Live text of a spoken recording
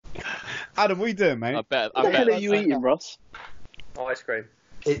Adam, what are you doing, mate? I bet. What the hell are you eating, Ross? Ice cream.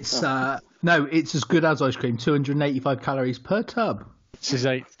 It's no, it's as good as ice cream. 285 calories per tub. It's his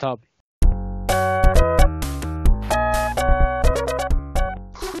 8th tub.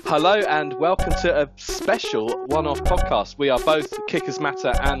 Hello and welcome to a special one-off podcast. We are both Kickers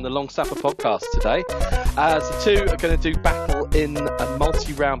Matter and the Long Snapper podcast today. The two are going to do battle in a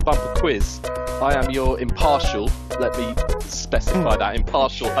multi-round bumper quiz. I am your impartial, let me specify that,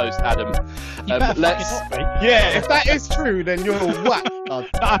 impartial host Adam. Yeah, if that is true, then you're whack. Not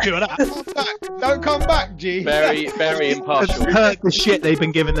happy with that. Come back. Don't come back, G. Very, very impartial. Hurt the shit they've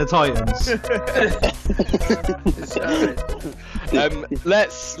been giving the Titans.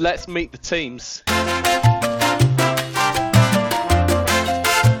 Let's meet the teams.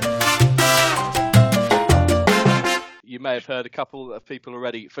 You may have heard a couple of people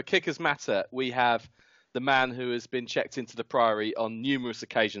already. For Kickers Matter, we have the man who has been checked into the Priory on numerous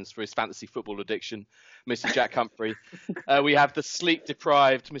occasions for his fantasy football addiction, Mr. Jack Humphrey. We have the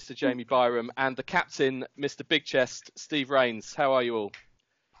sleep-deprived Mr. Jamie Byram and the captain, Mr. Big Chest, Steve Rains. How are you all?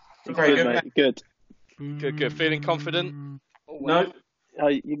 Very good, mate. Good. Good. Feeling confident? No.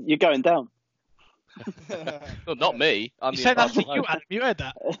 You're going down. Well, not me. You said that to you, Adam. You heard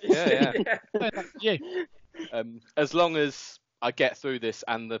that? Yeah. You. As long as I get through this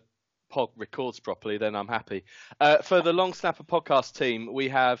and the pod records properly, then I'm happy. For the Long Snapper podcast team, we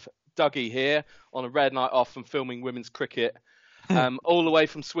have Dougie here on a red night off from filming women's cricket. All the way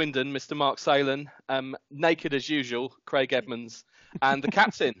from Swindon, Mr. Mark Salen. Naked as usual, Craig Edmonds. And the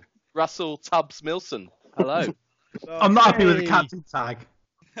captain, Russell Tubbs Milson. Hello. I'm not happy with the captain tag.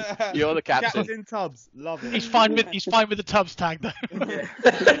 You're the captain. Captain Tubbs, love it. He's fine with the Tubbs tag though.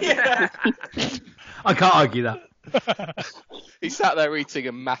 Yeah. I can't argue that. He sat there eating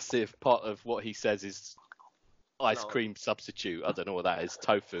a massive pot of what he says is ice cream substitute. I don't know what that is,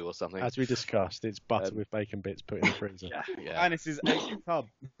 tofu or something. As we discussed, it's butter with bacon bits put in the freezer. Yeah. And it's his 8th tub.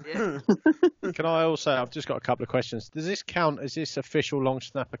 Can I also? I've just got a couple of questions. Does this count? Is this official Long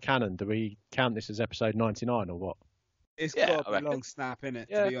Snapper canon? Do we count this as episode 99 or what? It's Yeah, got I a reckon. long snap in it,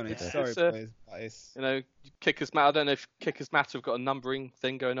 Yeah, to be honest. yeah. Sorry, It's, boys. But it's... You know, Kickers Matter. I don't know if Kickers Matter have got a numbering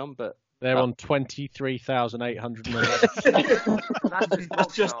thing going on, but They're on 23,811.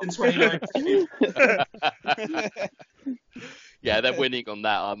 That's just in 2019. yeah, they're winning on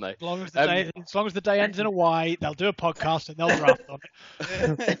that, aren't they? As long as the day ends in a Y, they'll do a podcast and they'll draft on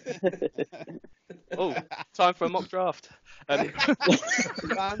it. Oh, time for a mock draft. Hands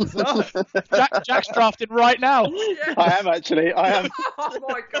up. Jack's drafting right now. I am actually. I am. Oh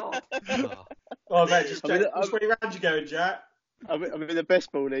my god. Oh mate, just check I'm- which way round you going, Jack? I'm in the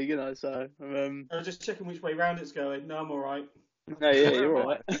best ball league, you know. So I'm just checking which way round it's going. No, I'm all right. no, yeah, you're all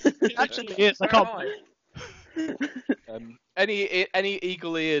right. It actually is. I can't. Any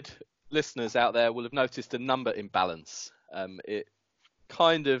eagle-eared listeners out there will have noticed a number imbalance. It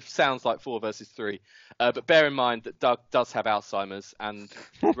kind of sounds like 4 versus 3, but bear in mind that Doug does have Alzheimer's and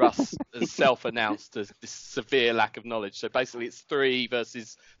Russ has self-announced this severe lack of knowledge. So basically, it's 3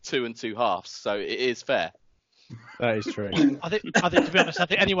 versus 2 and 2 halves. So it is fair. That is true. I think to be honest, I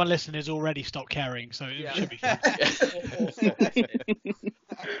think anyone listening has already stopped caring, so it should be fine.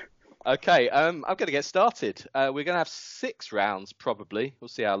 Okay, I'm going to get started. We're going to have 6 rounds, probably. We'll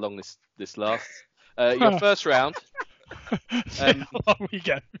see how long this lasts. Your first round. On we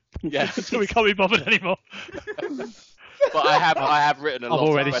go. Yeah. Until we can't be bothered anymore. But I have written a lot. I've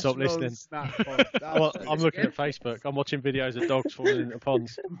already of stopped listening. Well, I'm looking at Facebook. I'm watching videos of dogs falling into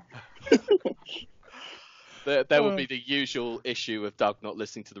ponds. There will be the usual issue of Doug not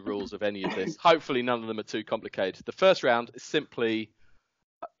listening to the rules of any of this. Hopefully none of them are too complicated. The first round is simply,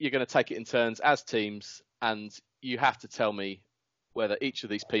 you're going to take it in turns as teams, and you have to tell me whether each of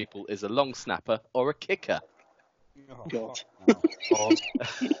these people is a long snapper or a kicker. Oh, God.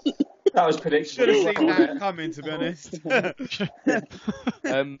 That was prediction. Should have seen that coming, to be honest. The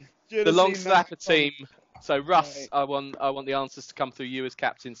long snapper team. So Russ, I want the answers to come through you as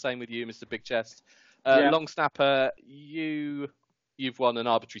captain. Same with you, Mr. Big Chest. Long snapper, you've won an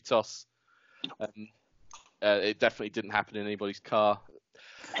arbitrary toss. It definitely didn't happen in anybody's car.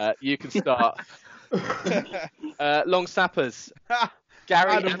 You can start. Long snappers,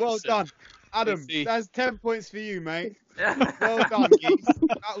 Gary Adam, Anderson. well done. Adam, see. that's 10 points for you, mate. Well done, geeks.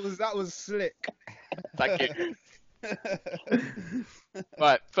 That was slick. Thank you.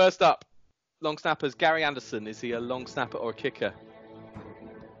 Right, first up, long snappers, Gary Anderson. Is he a long snapper or a kicker?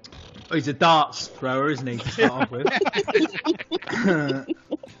 Oh, he's a darts thrower, isn't he, to start off with?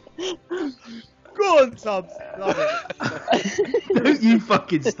 Go on, Tubbs. Love it. Don't you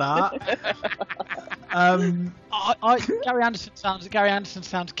fucking start. Gary Anderson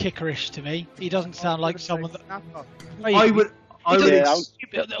sounds kickerish to me. He doesn't sound like someone that. I would.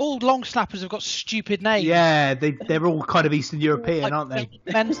 All long snappers have got stupid names. Yeah, they're all kind of Eastern European, aren't they?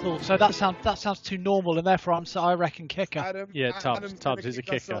 Mental. So that sounds too normal, and therefore I reckon kicker. Adam, Yeah, Adam's Tubbs gonna is a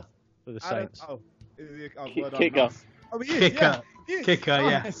kick us kicker off. for the Adam, Saints. Kicker. Oh, he is, Kicker. yeah. He is. Kicker,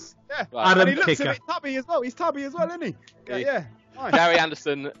 yeah. Nice. Yeah. Right. Adam And he looks Kicker. a bit tubby as well. He's tubby as well, isn't he? Yeah. Yeah. Nice. Gary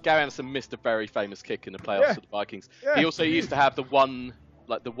Anderson missed a very famous kick in the playoffs Yeah. for the Vikings. Yeah, He also he used is. to have the one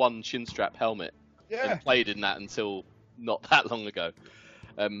chin strap helmet Yeah. and played in that until not that long ago.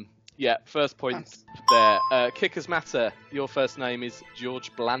 Yeah, first point there. Kickers matter. Your first name is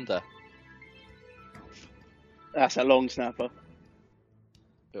George Blanda. That's a long snapper.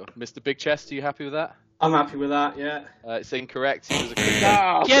 Mr. Big Chest, are you happy with that? I'm happy with that, yeah. It's incorrect. He was a kicker.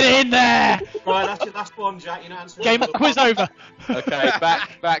 Ah. Get in there! Right, that's your last one, Jack. You're not answering. Game quiz over. Okay,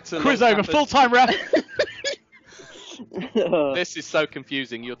 back to Quiz long over. snappers. Full time ref. This is so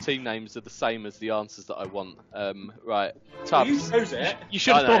confusing. Your team names are the same as the answers that I want. Right, You Tubbs. chose it. You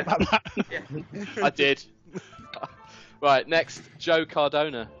should have I thought know. about that. I did. Right, next, Joe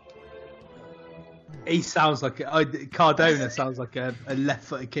Cardona. He sounds like Cardona sounds like a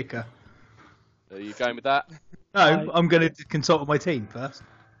left-footed kicker. Are you going with that? No, I'm going to consult with my team first.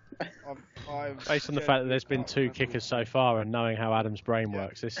 Based on the fact that there's been 2 kickers so far and knowing how Adam's brain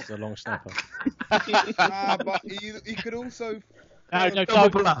works, this is a long snapper. But he could also. No, Double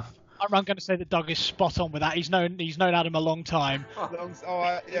Doug. bluff. I'm going to say that Doug is spot on with that. He's known Adam a long time.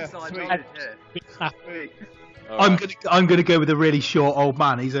 Yeah, Inside sweet. knowledge, yeah. Big snap. Sweet. All I'm right. gonna go with a really short old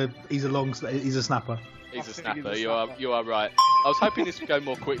man. He's a snapper. He's a I think snapper. he's a You are snapper. you are right. I was hoping this would go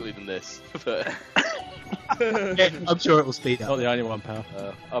more quickly than this, but I'm sure it will speed Not up. the only one, pal.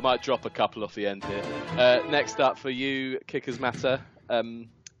 I might drop a couple off the end here. Next up for you, kickers matter.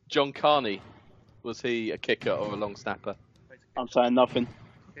 John Carney, was he a kicker or a long snapper? I'm saying nothing.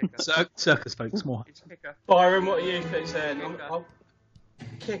 Kicker. Circus folks more. It's kicker. Byron, what are you saying? Kicker.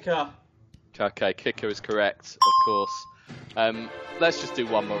 Kicker. Okay, kicker is correct, of course. Let's just do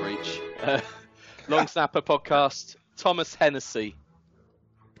one more each. Long snapper podcast. Thomas Hennessy.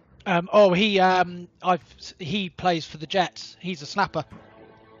 He plays for the Jets. He's a snapper.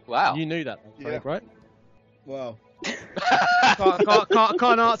 Wow. You knew that, Yeah. Craig, right? Well.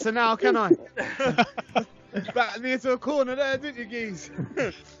 can't answer now, can I? Backed me into a corner there, didn't you, geez?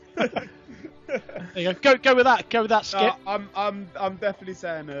 There you go. Go with that. Go with that, Skip. I'm definitely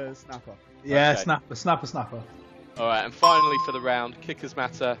saying snapper. Yeah, Okay. snapper. All right, and finally for the round, kickers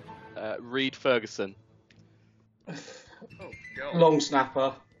matter. Reed Ferguson. Oh, God. Long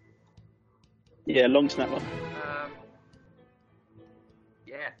snapper. Yeah, long snapper.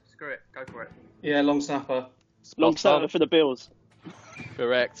 Yeah, screw it. Go for it. Yeah, long snapper. Long Spot on. snapper for the Bills.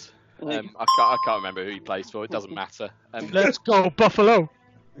 Correct. I can't remember who he plays for. It doesn't matter. Let's go Buffalo.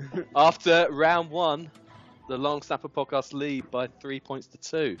 After round 1, the Long Snapper podcast lead by 3 points to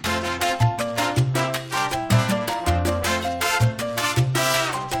 2.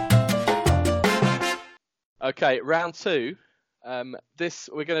 Okay, round 2. This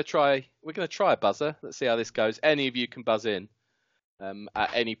we're gonna try a buzzer. Let's see how this goes. Any of you can buzz in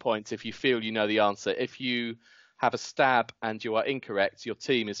at any point if you feel you know the answer. If you have a stab and you are incorrect, your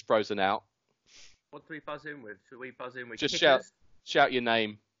team is frozen out. What do we buzz in with? Should we buzz in with Just kickers? shout your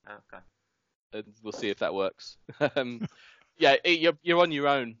name, Oh, okay. and we'll see if that works. Yeah, you're on your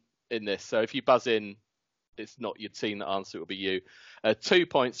own in this. So if you buzz in, it's not your team that answers, it will be you. 2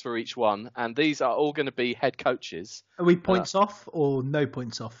 points for each one, and these are all going to be head coaches. Are we points off or no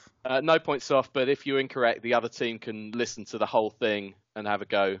points off? No points off, but if you're incorrect, the other team can listen to the whole thing and have a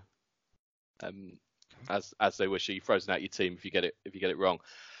go. As they wish. You've frozen out your team if you get it wrong.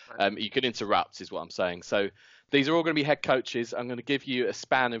 You can interrupt, is what I'm saying. So these are all going to be head coaches. I'm going to give you a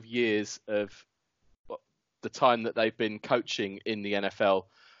span of years of the time that they've been coaching in the NFL.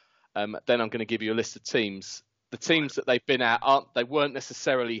 Then I'm going to give you a list of teams. The teams that they've been at they weren't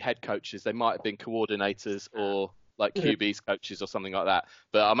necessarily head coaches. They might have been coordinators or like QBs coaches or something like that.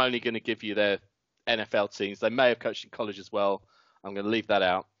 But I'm only going to give you their NFL teams. They may have coached in college as well. I'm going to leave that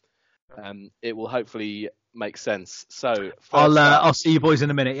out. It will hopefully make sense. So I'll see you boys in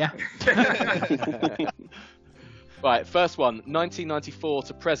a minute. Yeah. Right, first one, 1994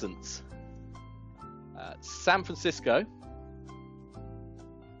 to present. San Francisco,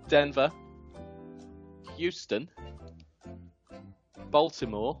 Denver, Houston,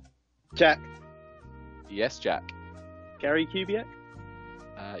 Baltimore. Jack. Yes, Jack. Gary Kubiak.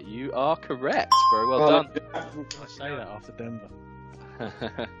 You are correct. Very well done. I say that after Denver.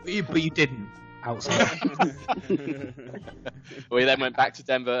 But you didn't. outside. We then went back to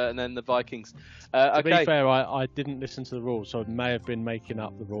Denver and then the Vikings. To be Okay. fair, I didn't listen to the rules, so I may have been making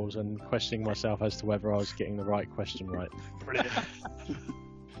up the rules and questioning myself as to whether I was getting the right question right.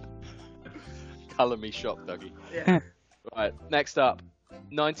 Colour me shocked, Dougie. Yeah. Right, next up,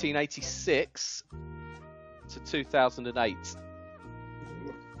 1986 to 2008.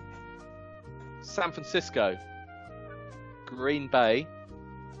 San Francisco, Green Bay,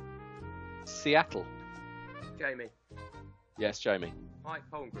 Seattle. Jamie. Yes, Jamie. Mike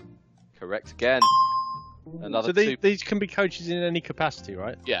Holmgren. Correct again. Another So two. these can be coaches in any capacity,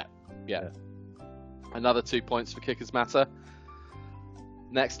 right? Yeah. Another 2 points for Kickers Matter.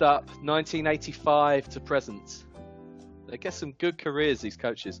 Next up, 1985 to present. They get some good careers, these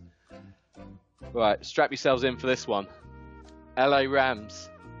coaches. Right, strap yourselves in for this one. LA Rams,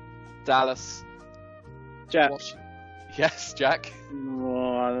 Dallas. Jack. Yes, Jack.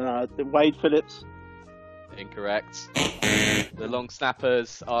 Oh, I don't know. Wade Phillips. Incorrect. The long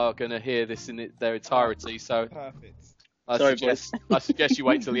snappers are going to hear this in their entirety, so Perfect. I Sorry, suggest you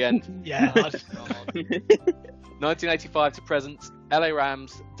wait till the end. Yeah. 1985 to present, LA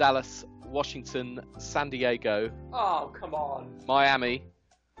Rams, Dallas, Washington, San Diego, Oh, come on. Miami,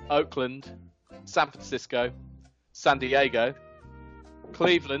 Oakland, San Francisco, San Diego,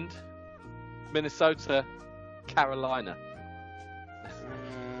 Cleveland, Minnesota, Carolina.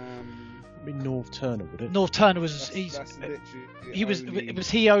 It'd be North Turner, would it? North Turner was That's literally he was only- was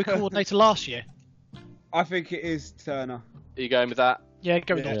he O coordinator last year? I think it is Turner. Are you going with that? Yeah,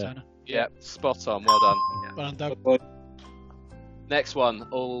 go with Yeah. North Turner. Yeah, spot on. Well done. Well done, Doug. Next one,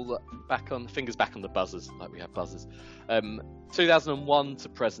 all fingers back on the buzzers, like we have buzzers. 2001 to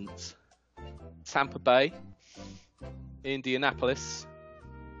present. Tampa Bay, Indianapolis,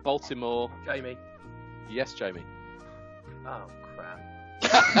 Baltimore. Jamie. Yes, Jamie. Oh, crap.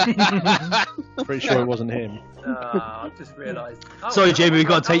 Pretty sure it wasn't him. I've just realised. Oh, Sorry, Jamie, we've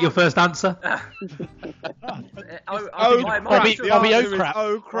got to take your first answer. Probably answer is crap.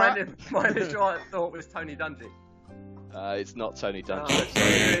 Oh crap. My initial thought was Tony Dungy. It's not Tony Dungy.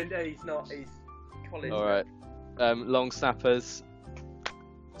 Oh, sorry. he's not. He's Collins. All right. Long snappers.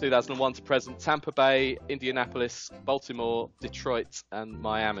 2001 to present. Tampa Bay, Indianapolis, Baltimore, Detroit, and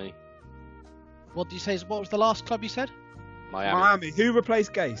Miami. What did you say? What was the last club you said? Miami. Who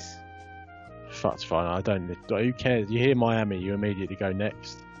replaced Gase? That's fine. I don't. Who cares? You hear Miami, you immediately go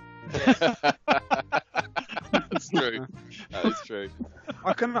next. That's true. That is true.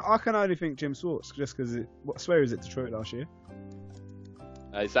 I can only think Jim Swartz just because where is it Detroit last year?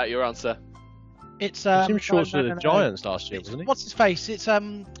 Is that your answer? It's Jim Shorts no, with no, the no. Giants last year, It's- wasn't he? What's his face? It's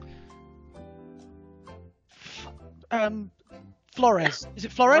Flores. Is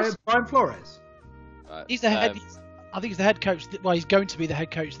it Flores? Brian Flores. Right. He's the head. I think he's the head coach. Well, he's going to be the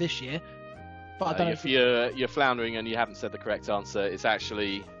head coach this year. But I don't know if if you're floundering and you haven't said the correct answer, it's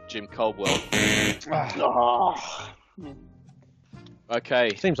actually Jim Caldwell. Oh.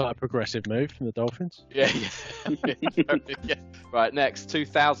 Okay. Seems like a progressive move from the Dolphins. Yeah. Yeah. Right, next,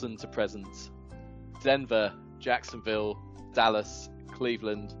 2000 to present. Denver, Jacksonville, Dallas,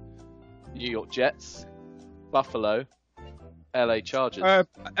 Cleveland, New York Jets, Buffalo, LA Chargers.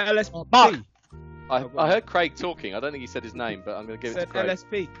 LSP. Mark. I heard Craig talking. I don't think he said his name, but I'm going to give it Said to Craig.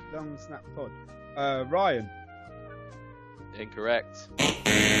 LSP. Long snap pod. Ryan. Incorrect.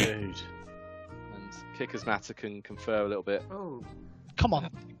 Dude. And Kickers Matter can confer a little bit. Oh, come on,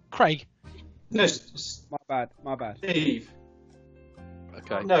 Craig. No, My bad. Steve. Okay,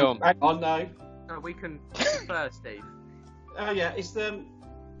 go No, on. hang on, no. no, we can defer, Steve. Oh, yeah, it's the...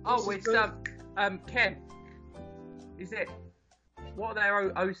 Oh, it's Ken. Is it? What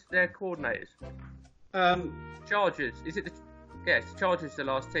are their coordinators? Chargers. Is it the? Yes, Chargers the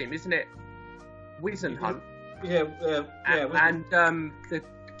last team, isn't it? Wisenhunt Yeah, and the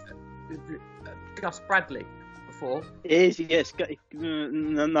Gus Bradley before. It is, yes.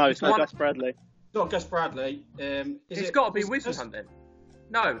 No, it's not One- Gus Bradley. not Gus Bradley. It's got to be Wisenhunt then.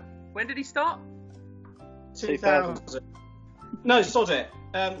 No. When did he start? 2000. No, sod it.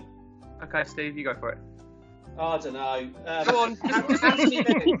 Okay, Steve, you go for it. I don't know. Go on. Anthony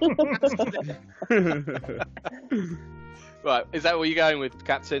Lynn. Right, is that what you're going with,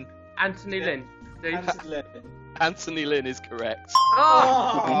 Captain? Anthony Yeah. Lynn. Steve. Anthony Lynn. Anthony Lynn is correct.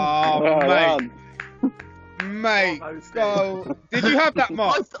 Oh! Oh, Well mate. done. Mate. Bravo, Steve. Go. Did you have that,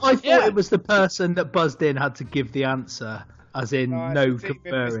 Mark? I thought Yeah. it was the person that buzzed in had to give the answer, as in no it's a team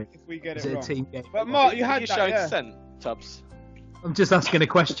conferring. if we get Is it it a wrong. team game? But Mark, you Are had you that, showing yeah. dissent, Tubbs? I'm just asking a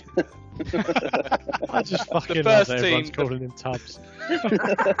question. I just fucking The love first everyone's team- calling him Tubbs.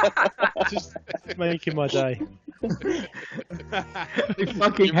 Just making my day. I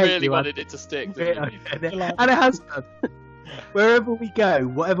fucking You hate really you, wanted it to stick, didn't you? and it has done. Wherever we go,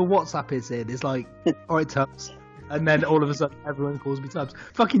 whatever WhatsApp it's in, it's like, all right, Tubbs. And then all of a sudden, everyone calls me Tubbs.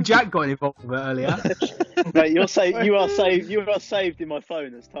 Fucking Jack got involved with it earlier. Mate, you're saved. You are saved. You are saved in my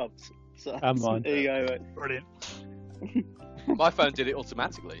phone as Tubbs. So, And mine. There you go, mate. Brilliant. My phone did it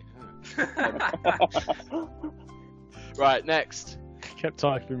automatically. Right, next. Kept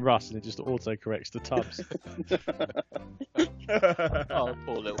typing Russ and it just auto-corrects to Tubbs. Oh,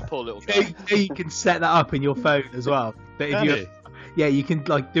 poor little you, guy. know, you can set that up in your phone as well. That if Can you, you? yeah, you can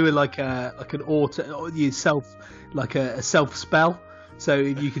like do it like an auto, you self like a self spell. So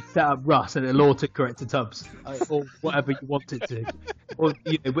you can set up Russ and it'll auto correct to Tubbs or whatever you want it to. Or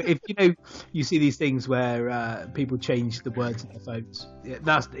but if you see these things where people change the words in their phones,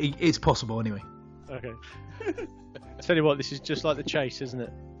 it's possible anyway. Okay. I tell you what, this is just like the chase, isn't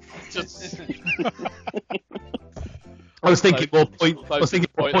it? Just I was thinking more points. I close was to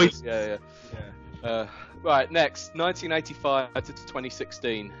thinking the more pointers. points. Yeah. Right, next, 1985 to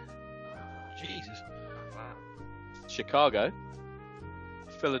 2016. Jesus. Chicago,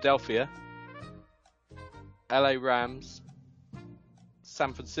 Philadelphia, LA Rams,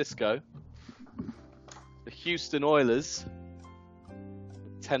 San Francisco, the Houston Oilers,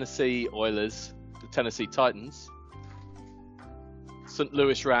 Tennessee Oilers, the Tennessee Titans, St.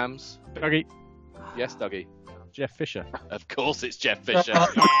 Louis Rams. Dougie. Yes, Dougie. Jeff Fisher. Of course it's Jeff Fisher.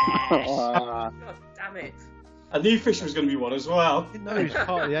 Ah, God damn it. I knew Fisher was going to be one as well. I didn't know he was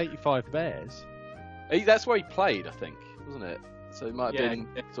part of the 85 Bears. That's where he played, I think, wasn't it? So it might have been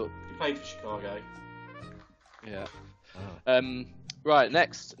sort of, He played for Chicago. yeah. Right,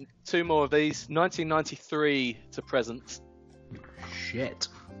 next, two more of these. 1993 to present. Shit.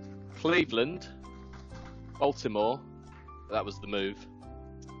 Cleveland, Baltimore, that was the move.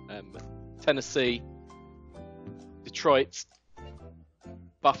 Tennessee, Detroit,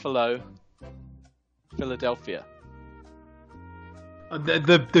 Buffalo, Philadelphia.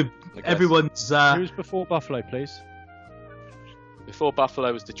 Everyone's Who's before Buffalo, please? Before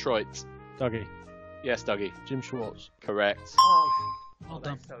Buffalo was Detroit. Dougie. Yes, Dougie. Jim Schwartz. Correct. Well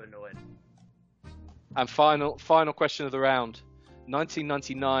done. That's so annoying. And final question of the round.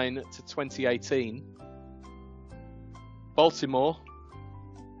 1999 to 2018. Baltimore,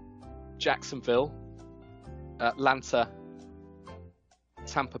 Jacksonville, Atlanta,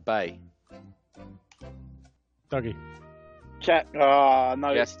 Tampa Bay. Dougie. Jack. Oh,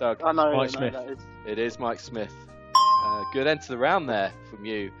 no. Yes, Doug. I know. Mike I know Smith. that is. It is Mike Smith. Good end to the round there from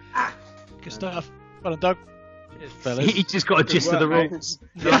you. Good stuff. Well done, Doug. Cheers, fellas. he just got a gist of the work, mate. rules.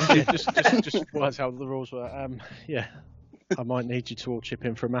 just worked out what the rules were. Yeah. I might need you to all chip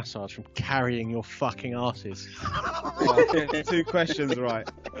in for a massage from carrying your fucking arses. Oh, 2 questions right.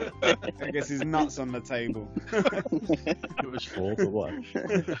 I guess his nuts on the table. It was 4, but what?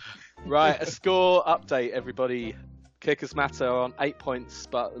 Right, a score update, everybody. Kickers matter on 8 points,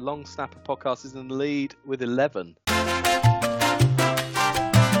 but Long Snapper Podcast is in the lead with 11.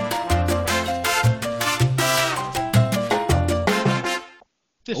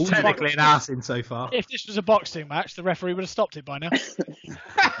 This It's was a technically box- an ass in so far. If this was a boxing match, the referee would have stopped it by now.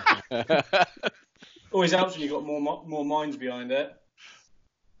 Always helps when you've got more minds behind it.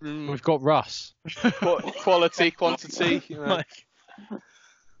 We've got Russ. Quality, quantity. You know. Like,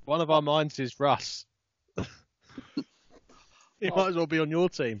 one of our minds is Russ. He might as well be on your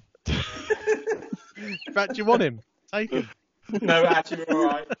team. In fact, you want him? Take him. No, actually, we're all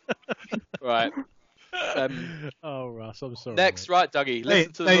right. Right. Oh, Russ, I'm sorry. Next, mate. right, Dougie.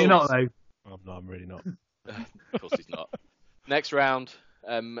 Listen to the No, you're rules. not though. No, I'm really not. Of course he's not. Next round,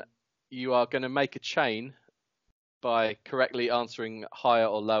 you are going to make a chain by correctly answering higher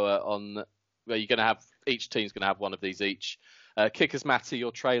or lower on. Well, you're going to have each team's going to have one of these each. Kickers matter.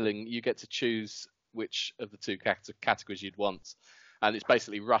 You're trailing. You get to choose which of the 2 categories you'd want, and it's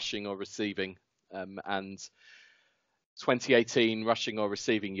basically rushing or receiving. And 2018 rushing or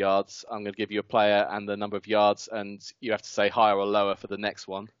receiving yards. I'm going to give you a player and the number of yards, and you have to say higher or lower for the next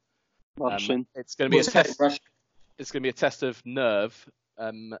one. Russian. It's going to be a What's test. Rush? It's going to be a test of nerve,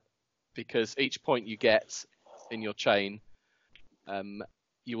 because each point you get in your chain,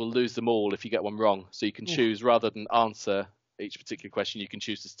 you will lose them all if you get one wrong. So you can choose, rather than answer each particular question, you can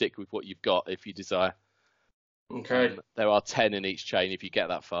choose to stick with what you've got if you desire. Okay. There are 10 in each chain if you get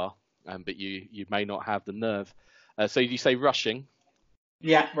that far, but you may not have the nerve. So you say rushing.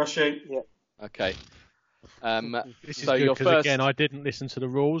 Yeah, rushing. Okay. This is So good your because first- again, I didn't listen to the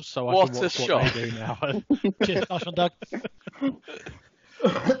rules, so I What can a watch shock. what they do now. Cheers, nice one, Doug.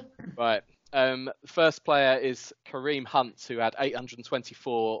 Right. First player is Kareem Hunt, who had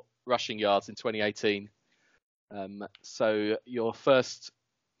 824 rushing yards in 2018. So your first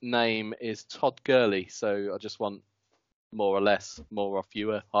name is Todd Gurley. So I just want more or less, more or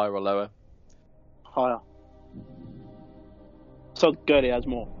fewer, higher or lower. Higher. So Gurley has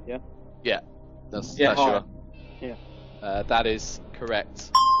more, yeah? That's Yeah, higher. Yeah. That is correct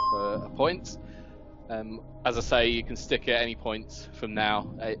for a point. As I say, you can stick it at any point from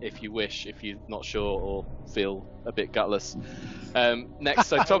now if you wish, if you're not sure or feel a bit gutless. Next,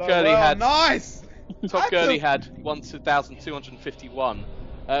 so Todd Gurley had nice. Todd Gurley had 1,251.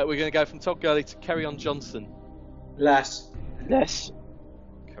 We're going to go from Todd Gurley to Kerryon Johnson. Less. Yes.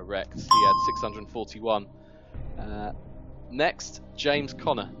 Correct. He had 641. Next, James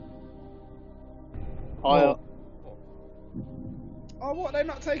Conner. Higher. Oh, what? They're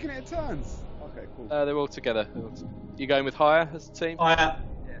not taking it in turns. Okay, cool. They're all together. You going with higher as a team? Higher.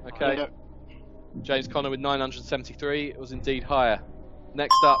 Okay. Yeah. James Conner with 973. It was indeed higher.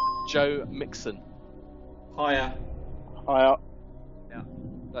 Next up, Joe Mixon. Higher. Higher.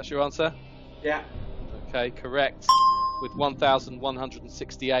 That's your answer? Yeah. Okay, correct. With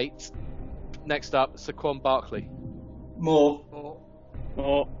 1,168. Next up, Saquon Barkley. More.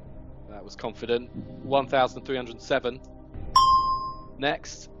 More. That was confident. 1,307.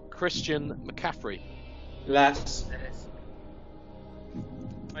 Next, Christian McCaffrey. Less.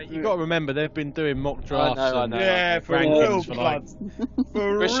 Mate, you've got to remember they've been doing mock drafts. I and know. Yeah, for rankings real, for blood.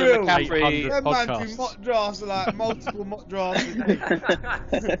 For Christian real. McCaffrey. Them man do podcasts. mock drafts, like multiple mock drafts.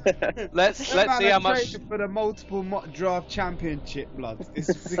 Let's see how much. traded for the multiple mock draft championship, blood.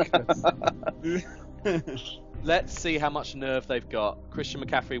 It's ridiculous. Let's see how much nerve they've got. Christian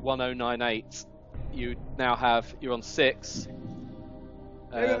McCaffrey 1098. You're on 6.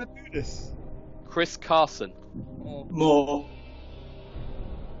 They're gonna do this. Chris Carson. More.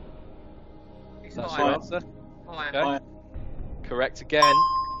 That's higher. your answer. Higher. Okay. Higher. Correct again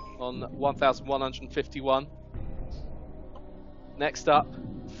on 1,151. Next up,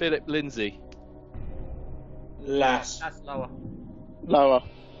 Philip Lindsay. Less. That's lower. Lower.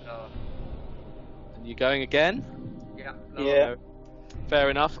 And you going again? Yeah. Yeah. Fair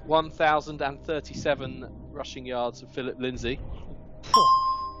enough. 1,037 rushing yards for Philip Lindsay.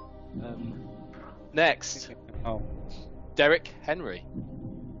 Next, Oh. Derrick Henry.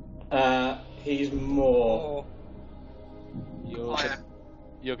 He's more. Higher.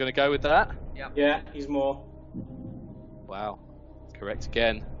 You're going to go with that? Yeah, he's more. Wow. Correct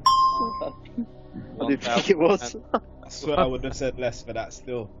again. I didn't think it was. I swear I would have said less for that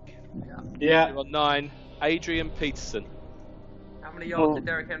still. Yeah. You're on 9. Adrian Peterson. How many yards did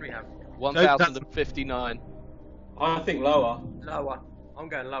Derrick Henry have? 1,059. I think lower. Lower. I'm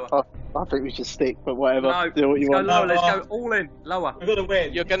going lower. I think we should stick, but whatever. No, Do what you let's go want. lower. Let's go all in. Lower. We've got to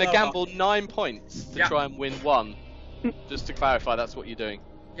win. You're going to Lower. gamble 9 points to Yeah. try and win 1. Just to clarify, that's what you're doing.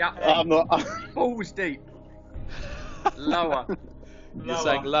 Yeah. I'm not. Balls deep. Lower. You're Lower.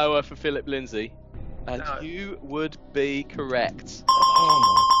 saying lower for Philip Lindsay. And No. you would be correct.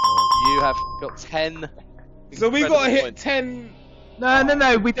 Oh You have got 10. So we got to incredible hit points. 10.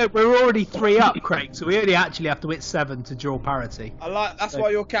 No, we don't. We're already 3 up, Craig. So we only actually have to hit 7 to draw parity. I like. That's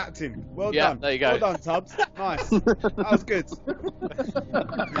why you're captain. Well Yeah, done. there you go. Well done, Tubbs. Nice. That was good.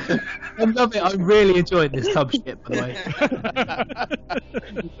 I love it. I'm really enjoying this tub shit, by the way.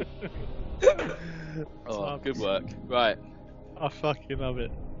 Oh, good work. Right. I fucking love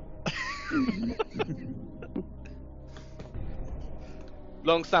it.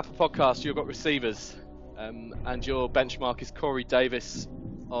 Long Snapper Podcast, you've got receivers. And your benchmark is Corey Davis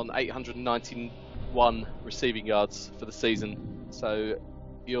on 891 receiving yards for the season. So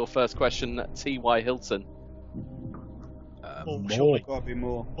your first question, T.Y. Hilton. More. Gotta be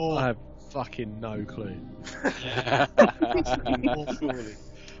more. I have fucking no clue. Surely.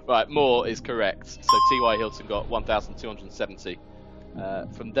 Right, more is correct. So T.Y. Hilton got 1,270.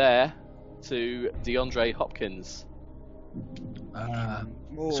 From there to DeAndre Hopkins.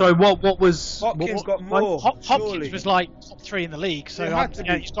 More. Sorry, what was? Hopkins got what- more. Hopkins surely. was like top 3 in the league, so It had to be.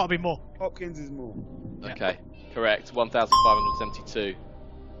 it's got to be more. Hopkins is more. Okay, correct. 1,572.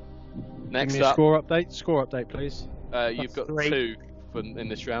 Next Give me a up, score update, please. you've got 3. 2 in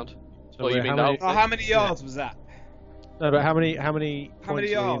this round. So Oh, you we're mean how the many, whole Oh, how many yards was that? No, but how many How points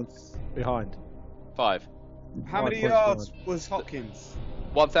many are we yards? behind? 5. How 5 many points yards was Hopkins?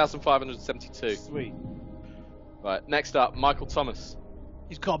 1,572. Sweet. Right, next up, Michael Thomas.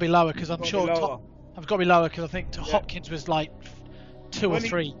 He's got to be lower because I'm Gotta sure be lower. I've got to be lower because I think Hopkins was like 2 or When he-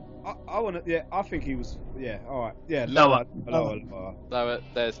 3. I want to. Yeah, I think he was. Yeah, all right. Yeah, Lower. lower.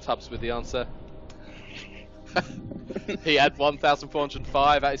 There's Tubbs with the answer. He had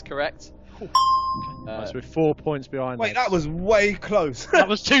 1,405. That is correct. So we're 4 points behind. Wait, that was way close. That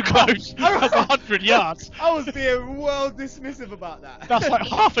was too close. That was 100 yards. I was being well dismissive about that. That's like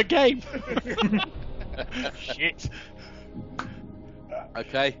half a game. Shit.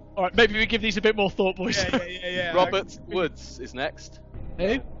 Okay. All right, maybe we give these a bit more thought, boys. Yeah. Robert Woods is next.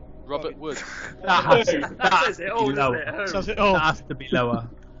 Who? Robert Woods. That has, That says it all, to be doesn't lower. it? Who? Says it all. That has to be lower.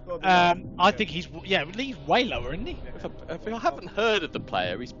 I think he's he's way lower, isn't he? If I haven't heard of the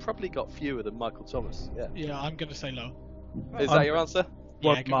player, he's probably got fewer than Michael Thomas. Yeah. Yeah, I'm gonna say lower. Is that your answer?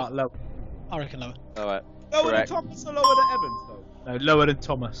 Yeah, One mark lower. I reckon lower. All right. Lower than Correct. Thomas or lower than Evans, though? No, lower than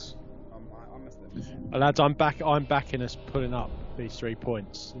Thomas. I missed it. Lads, I'm backing us pulling up these 3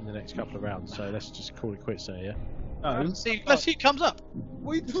 points in the next couple of rounds. So let's just call it quits there, yeah. Let's see who comes up.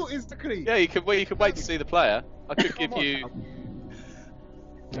 We thought exactly. Yeah, you can wait to see the player. I could give you.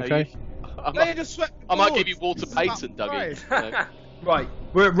 Okay. I might give you Walter Payton, Dougie. Right,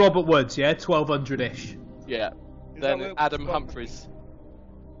 we're at Robert Woods, yeah, 1,200-ish. Yeah. Is Then that where- Adam Humphries.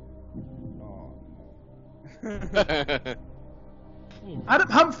 Adam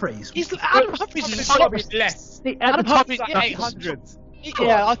Humphries. Adam Humphries is It's got to be less. Adam Humphries Like is 800.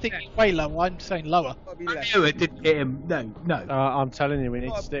 Yeah, I think he's way low. I'm saying lower. Got to be I less. knew it didn't get him. No. I'm telling you, we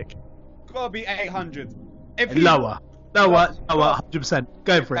need to stick. Got to be 800. Lower, 100%.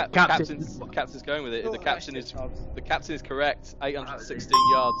 Go for it, Captain. Captain's going with it. Oh, The captain that's is it, Tubbs. the captain is correct. 816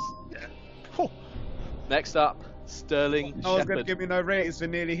 yards. Next up, Sterling No one's going to Shepherd. give me no ratings for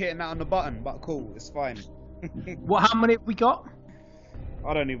nearly hitting that on the button, but cool, it's fine. What? How many have we got?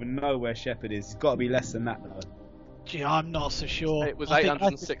 I don't even know where Shepherd is. He's got to be less than that, though. Gee, I'm not so sure. It was I think-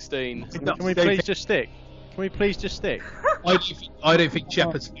 816. Can we please just stick? Can we please just stick? I don't think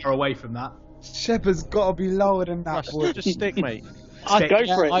Shepherd's far away from that. Shepherd's got to be lower than that, Russ, boy. just stick, mate. Go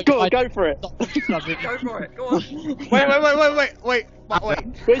for it. Go for it. Go for it. Go on. Wait.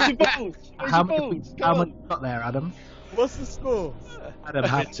 Where's your balls? Where's How your many balls? Go how on. many you got there, Adam? What's the score? Adam We're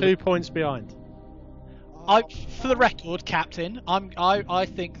had 2 points behind. For the record, Captain, I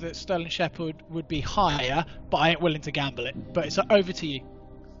think that Sterling Shepherd would be higher, but I ain't willing to gamble it. But it's over to you.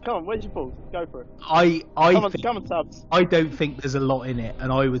 Come on, where's your balls? Go for it. I Come on, Tubbs. I don't think there's a lot in it,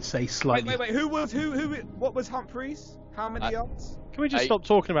 and I would say slightly. Wait. Who? What was Humphreys? How many yards? Can we just 8. stop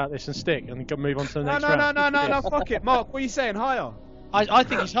talking about this and stick and go move on to the next round? No. Fuck it, Mark. What are you saying? Higher? I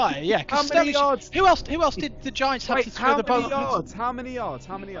think he's higher. Yeah. 'cause How many Sterling- yards? Who else did the Giants have Wait, to throw how the many ball? yards? How many yards?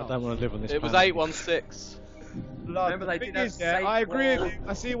 I don't want to live on this. It was planet. 816. Remember they did have I agree with you. Saquon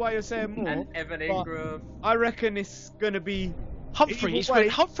I see why you're saying more. and Evan Ingram. I reckon it's going to be Humphries. Wait,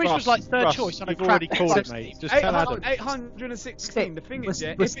 Humphries was like third Russ, choice on a you've crap already called it, team. mate. Just tell Adam. 816. The thing is,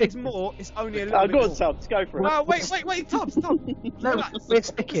 We're if it's sticking. more, it's only a little bit Go on, more. Tubbs. Go for it. No, wait, Tubbs. No, we're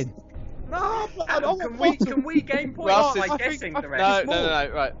sticking. No, Adam, can we gain points Russ by is- guessing the No, rest?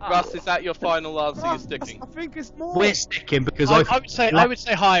 no. Right, Russ, is that your final answer? You're sticking. I think it's more. We're sticking because I would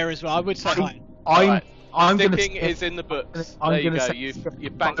say higher as well. I would say higher. I'm going Sticking to. is in the books. I'm There you gonna go. say-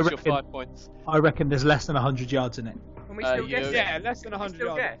 You've banked I your reckon- 5 points. I reckon there's less than 100 yards in it. Can we still guess? Yeah, less than Can we 100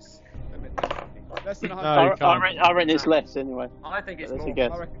 still yards. guess? Less than No, 100. you can't. I reckon it's less anyway. I think it's Let's more.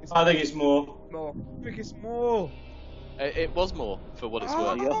 guess. I think it's more. More. I think it's more. It was more for what it's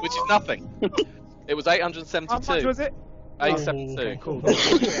Oh. worth, which is nothing. It was How 872. much was it? 872.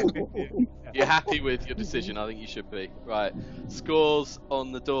 Cool. You're happy with your decision? I think you should be. Right. Scores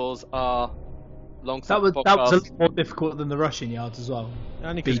on the doors are long That was podcast. a lot more difficult than the rushing yards as well.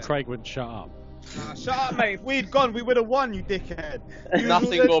 Only because Craig wouldn't shut up. Shut up, mate. If we'd gone, we would have won, you dickhead.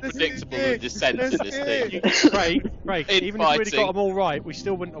 Nothing more predictable than dissent in this thing. Craig, In even if we'd have fighting. got them all right, we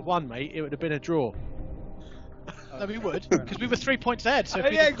still wouldn't have won, mate. It would have been a draw. No, we would, because we were 3 points ahead. So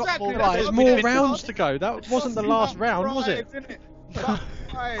if Yeah, we'd got exactly, all that's right, There's what more we did. rounds to go. That wasn't the last round, was it?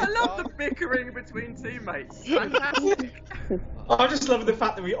 I love the bickering between teammates. Fantastic. I just love the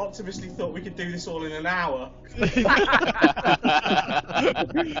fact that we optimistically thought we could do this all in an hour.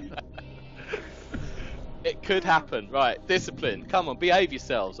 It could happen. Right. Discipline. Come on, behave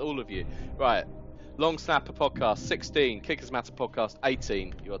yourselves, all of you. Right. Long Snapper Podcast 16. Kickers Matter Podcast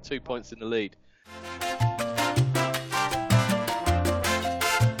 18. You are 2 points in the lead.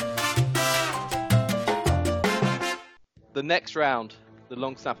 The next round, the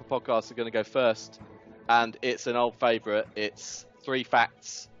Long Snapper Podcast are going to go first, and it's an old favourite. It's 3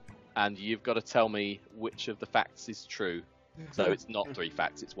 facts, and you've got to tell me which of the facts is true. So it's not 3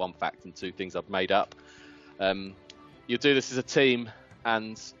 facts, it's 1 fact and 2 things I've made up. You'll do this as a team,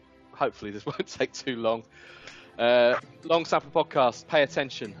 and hopefully this won't take too long. Long Snapper Podcast, pay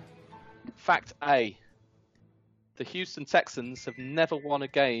attention. Fact A. The Houston Texans have never won a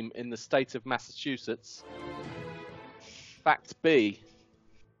game in the state of Massachusetts. Fact B.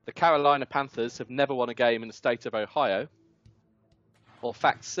 The Carolina Panthers have never won a game in the state of Ohio. Or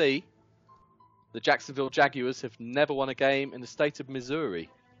fact C. The Jacksonville Jaguars have never won a game in the state of Missouri.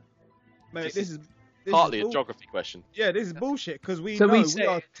 Mate, This this is Partly a bull- geography question. Yeah, this is bullshit because we So know we we say-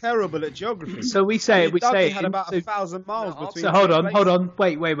 are terrible at geography. So we say We it. had about so- 1,000 miles No, between. So hold two on.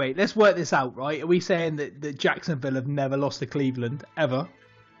 places. Wait. Let's work this out, right? Are we saying that Jacksonville have never lost to Cleveland ever?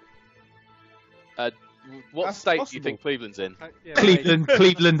 What That's state do you possible. think Cleveland's in?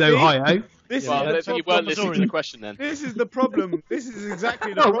 Cleveland, Ohio. This Well, is you weren't listening to the question then. this is the problem. This is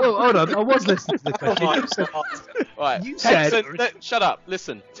exactly the Oh, problem. hold on. I was listening to the question. Right. You said- Shut up.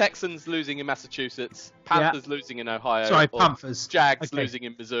 Listen. Texans losing in Massachusetts. Panthers losing in Ohio. Sorry, or Panthers. Jags Okay. losing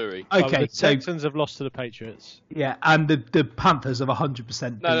in Missouri. Okay, the so Texans have lost to the Patriots. yeah, and the Panthers have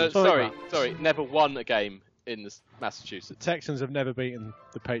 100%. No, beat- sorry. Never won a game in Massachusetts. Texans have never beaten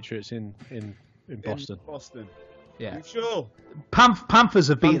the Patriots in Boston. In Boston. Yeah, You sure? Panthers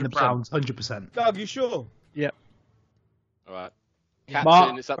have beaten the 100%. Browns 100%. Doug, you sure? All right. Yeah. Captain,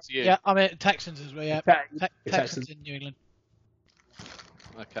 Mark- it's up to you. Yeah, I mean Texans as well. Yeah, Texans. Texans in New England.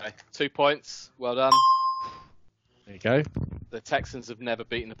 Okay. 2 points. Well done. There you go. The Texans have never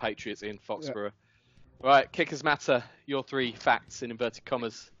beaten the Patriots in Foxborough. Right. Kickers matter. Your 3 facts in inverted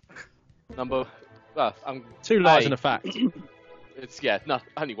commas. Well, I'm 2 lies A. and a fact. It's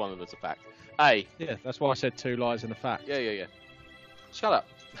only one of them's a fact. A. Yeah, that's why I said 2 lies and a fact. Yeah. Shut up.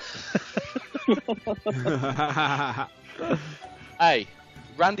 A.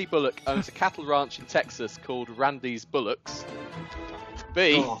 Randy Bullock owns a cattle ranch in Texas called Randy's Bullocks.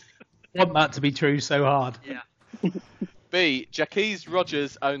 B. Want that to be true so hard. B. Jacques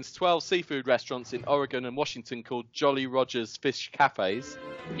Rogers owns 12 seafood restaurants in Oregon and Washington called Jolly Rogers Fish Cafes.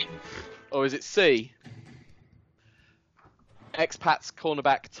 Or is it C? Expats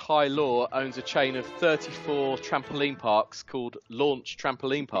cornerback Ty Law owns a chain of 34 trampoline parks called Launch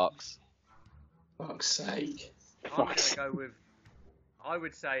Trampoline Parks. Fuck's sake. I'm going to go with. I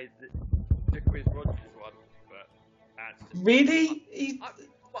would say the Chris Rogers one, but that's just. Really? He's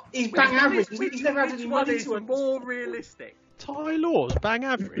bang average. Which He's never had any one money is to him. more realistic? Ty Law's bang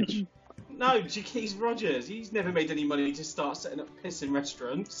average. No, Jacques Rogers. He's never made any money to start setting up pissing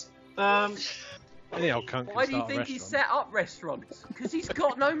restaurants. Any old cunt can Why do you start a think he restaurant. set up restaurants? Because he's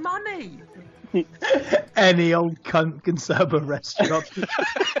got no money. Any old cunt can serve a restaurant.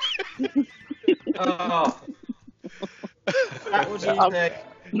 Oh. What do you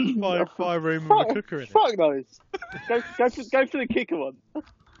think? Buy a room with a cooker in it. Fuck those. Go for the kicker one.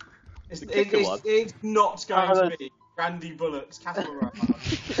 It's not going to be Randy Bullock's cattle ranch.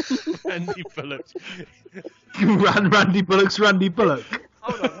 Randy Bullock. Randy Bullock.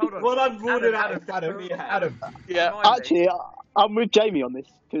 Hold on. Well, I'm ruling out Adam. Adam. Yeah. Actually, I'm with Jamie on this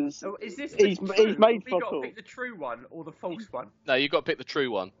because So is this he's the made we got fuck to all. pick the true one or the false one? No, you've got to pick the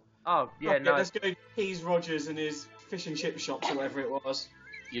true one. Oh, yeah, Okay, no. let's go Keys Rogers and his fish and chip shops or whatever it was.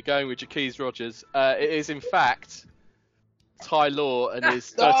 You're going with Jacques Rogers. It is, in fact, Ty Law and his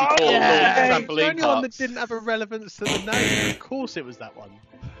 34 The trampoline only one that parks. didn't have a relevance to the name. Of course, it was that one.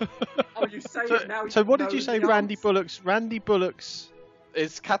 Oh, you say it now. So what did know you say? the Randy answer. Bullock's. Randy Bullock's.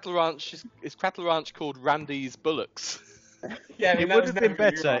 His cattle ranch called Randy's Bullocks. Yeah, I mean, It that would was have been never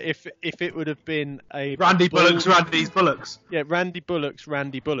gonna be better wrong. if it would have been a Randy bull- Randy's Bullocks. Yeah, Randy Bullocks,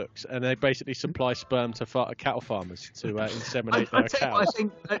 and they basically supply sperm to cattle farmers to inseminate their cows.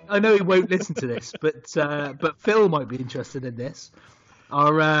 I know he won't listen to this, but Phil might be interested in this.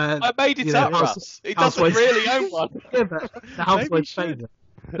 Our I made it you know, up, Russ. He doesn't housewives- really own one. yeah, but the housewife's should. favourite.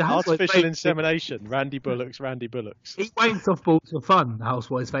 The housewife's Artificial favourite. insemination. Randy Bullocks. He wanks off balls for fun. The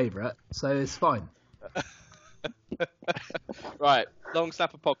housewife's favourite, so it's fine. Right, Long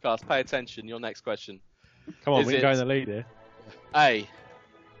Snapper Podcast, pay attention. Your next question. Come on, Is we can go it- in the lead here. A.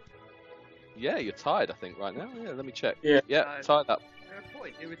 Yeah, you're tied, I think, right now. Yeah, let me check. Yeah. Tied up. A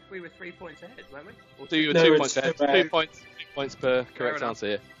point. We were 3 points ahead, weren't we? We'll do you a No, 2 it's points ahead. too bad. 2 points per correct enough. answer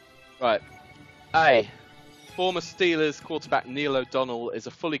here. Right. A. Former Steelers quarterback Neil O'Donnell is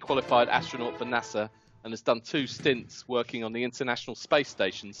a fully qualified astronaut for NASA and has done 2 stints working on the International Space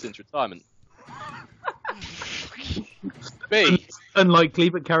Station since retirement. B. Unlikely,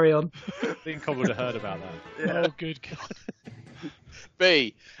 but carry on. I think I would have heard about that. Oh, good God.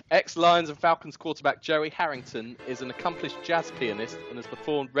 B. Ex-Lions and Falcons quarterback Jerry Harrington is an accomplished jazz pianist and has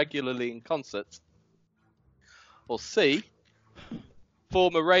performed regularly in concerts. Or C.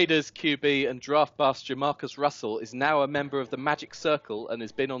 Former Raiders QB and draft bust Jamarcus Russell is now a member of the Magic Circle and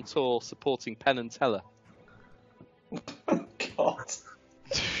has been on tour supporting Penn and Teller. God.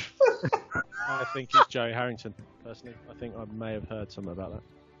 think it's Joe Harrington. Personally, I think I may have heard something about that.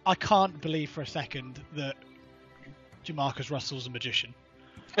 I can't believe for a second that Jamarcus Russell's a magician.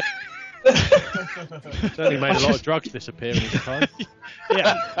 Certainly made a lot of drugs disappear in his time.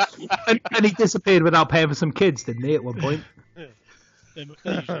 Yeah, and he disappeared without paying for some kids, didn't he? At one point. they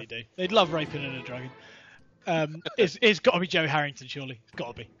usually do. They'd love raping and a drugging. It's got to be Joe Harrington, surely. It's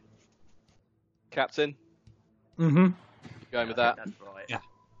got to be. Captain, Mm-hmm. going with that? That's right. Yeah.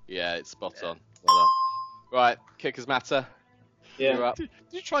 Yeah, it's spot on. Well done. Right, kickers matter. You're Yeah. up. Did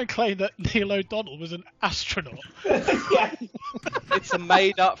you try and claim that Neil O'Donnell was an astronaut? Yeah. It's a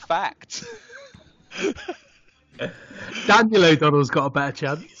made-up fact. Daniel O'Donnell's got a better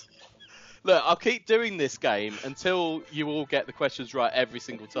chance. Look, I'll keep doing this game until you all get the questions right every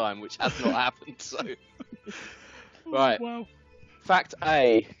single time, which has not happened. So, right. Wow. Fact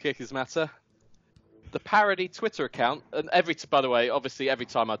A, kickers matter. The parody Twitter account, and by the way, obviously every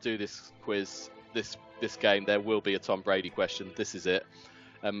time I do this quiz, this game, there will be a Tom Brady question. This is it.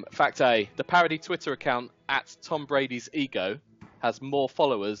 Fact A, the parody Twitter account at Tom Brady's Ego has more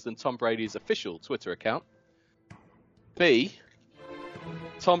followers than Tom Brady's official Twitter account. B,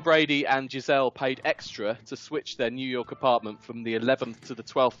 Tom Brady and Giselle paid extra to switch their New York apartment from the 11th to the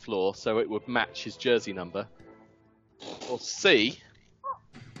 12th floor so it would match his jersey number. Or C,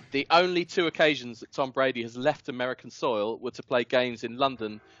 the only two occasions that Tom Brady has left American soil were to play games in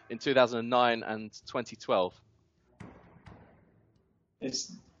London in 2009 and 2012.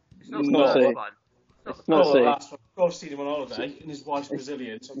 It's It's Not the C. first one. It's not oh, C. last one. I've seen him on holiday, and his wife's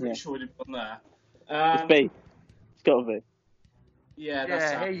Brazilian, so I'm pretty Yeah. sure he'd have gone there. It's B. It's got to be. Yeah,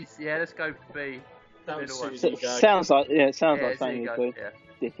 that's Let's go for B. that would middle suit one. his So, ego. sounds like Yeah, like there saying you it's go.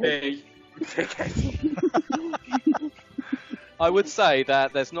 B. Yeah. Dickhead. B. I would say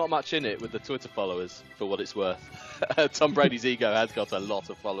that there's not much in it with the Twitter followers, for what it's worth. Tom Brady's Ego has got a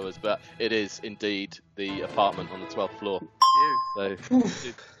lot of followers, but it is indeed the apartment on the 12th floor. You.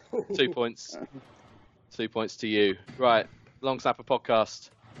 So, 2 points. 2 points to you. Right, Long Snapper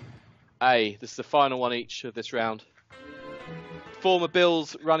podcast. A, this is the final one each of this round. Former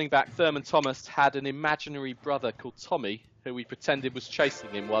Bills running back Thurman Thomas had an imaginary brother called Tommy, who he pretended was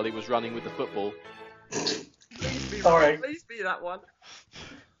chasing him while he was running with the football. Sorry. Please be that one.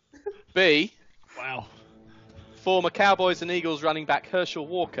 B, Wow. former Cowboys and Eagles running back Herschel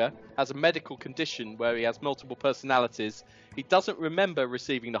Walker has a medical condition where he has multiple personalities. He doesn't remember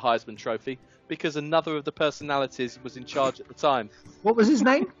receiving the Heisman Trophy because another of the personalities was in charge at the time. What was his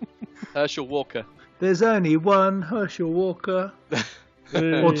name? Herschel Walker. There's only one Herschel Walker.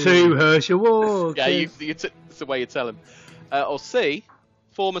 Or two Herschel Walkers. Yeah, that's the way you tell him. Or C,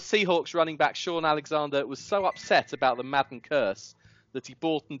 former Seahawks running back Sean Alexander was so upset about the Madden curse that he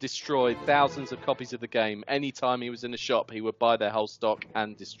bought and destroyed thousands of copies of the game. Anytime he was in a shop, he would buy their whole stock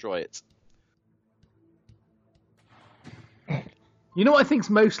and destroy it. You know what I think's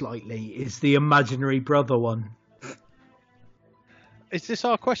most likely is the imaginary brother one. Is this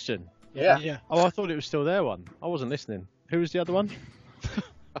our question? Yeah. Oh, I thought it was still their one. I wasn't listening. Who was the other one?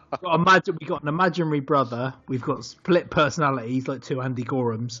 We got an imaginary brother. We've got split personalities, like two Andy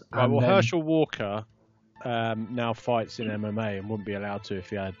Gorhams. Right, and well, then- Herschel Walker now fights in MMA and wouldn't be allowed to if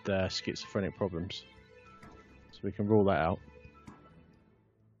he had schizophrenic problems. So we can rule that out.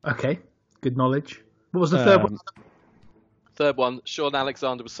 Okay, good knowledge. What was the third one? Third one, Sean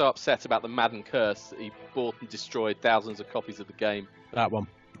Alexander was so upset about the Madden curse that he bought and destroyed thousands of copies of the game. That one.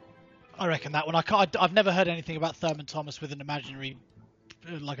 I reckon that one. I've never heard anything about Thurman Thomas with an imaginary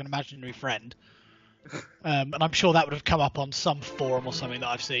friend. And I'm sure that would have come up on some forum or something that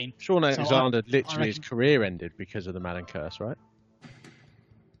I've seen. Sean Alexander, I literally his reckon- career ended because of the Madden curse, right?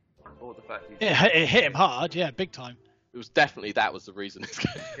 Or the fact he's... It hit him hard, yeah, big time. It was definitely that was the reason.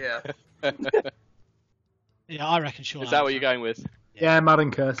 Yeah. Yeah, I reckon Sean. Is that what you're going with? Yeah,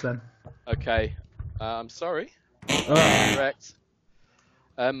 Madden Curse then. Okay. I'm sorry. Correct.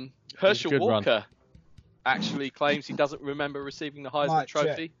 Herschel Good run. Walker actually claims he doesn't remember receiving the Heisman Mic check.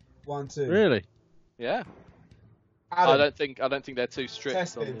 Trophy. 1, 2. Really? Yeah. Adam, I don't think they're too strict.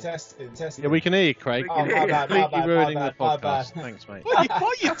 on testing. Yeah, we can hear you, Craig. Oh, You're my bad, completely ruining the my podcast. bad. Thanks, mate. What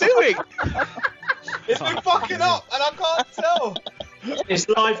are you doing? It's been fucking up, and I can't tell. It's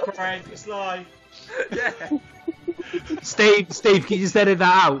live, Craig. It's live. Yeah. Steve, can you just edit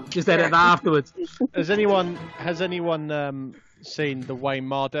that out? Just edit that afterwards. Has anyone seen the Wayne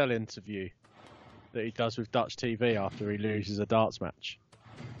Mardell interview that he does with Dutch TV after he loses a darts match?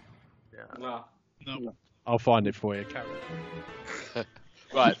 No. No. I'll find it for you. Carry on.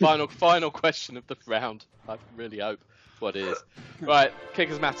 Right, final question of the round. I really hope what it is. Right,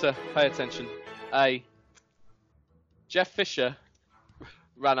 kickers matter. Pay attention. A. Jeff Fisher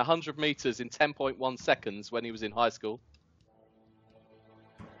ran 100 meters in 10.1 seconds when he was in high school.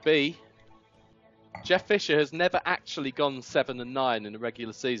 B, Jeff Fisher has never actually gone 7-9 in a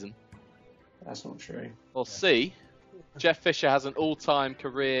regular season. That's not true. Or C, Jeff Fisher has an all-time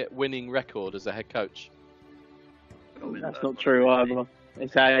career winning record as a head coach. That's not true either.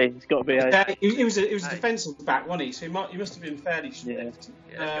 It's A. It's got to be A. Yeah, he was a defensive back, wasn't he? So he must have been fairly swift.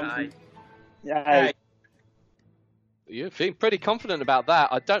 Yeah. You seem pretty confident about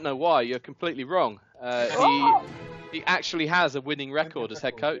that. I don't know why. You're completely wrong. He actually has a winning record as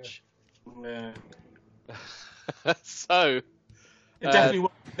head coach. Yeah. So It definitely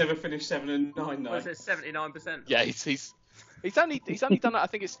won't never finished 7-9 though. Was it 79%? yeah, he's only done that. I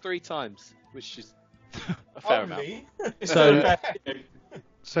think it's 3 times, which is a fair amount.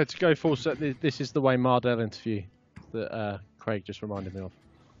 So to go full set, this is the Wayne Mardell interview that Craig just reminded me of.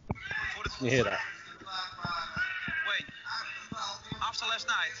 Can you hear that? Wait, after last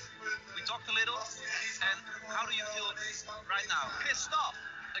night, we talked a little, and how do you feel right now? Pissed off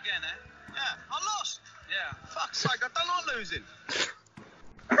again, eh? Yeah, I lost. Yeah, fuck's sake, I don't like losing.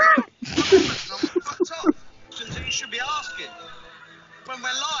 I'm fucked up. So you should be asking when we're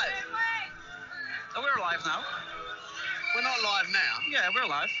live. Oh, we're live now. We're not live now. Yeah, we're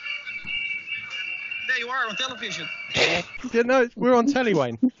live. There you are on television. Yeah, no, we're on telly,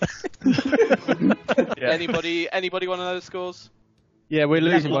 Wayne. Yeah. Anybody want to know the scores? Yeah, we're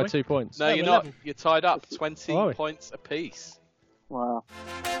losing by 2 points. No, you're not. You're tied up. 20 points apiece. Wow.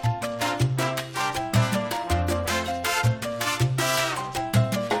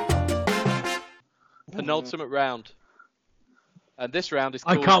 Penultimate round. And this round is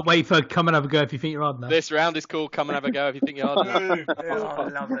called... I can't wait for Come and Have a Go If You Think You're Hard Enough. This round is called Come and Have a Go If You Think You're Hard Enough. I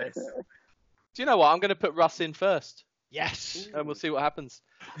love this. Do you know what? I'm going to put Russ in first. Yes. And we'll see what happens.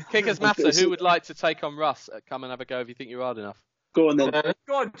 Kickers Matter, who would like to take on Russ at Come and Have a Go If You Think You're Hard Enough? Go on then.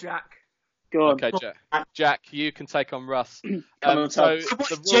 Go on, Jack. Go on. Okay, Jack. Jack, you can take on Russ. Come on, so Tubbs.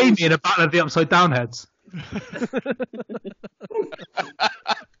 the rules... Jamie in a Battle of the Upside Down Heads.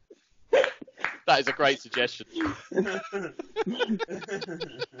 That is a great suggestion.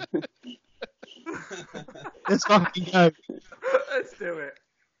 Let's fucking go. Let's do it.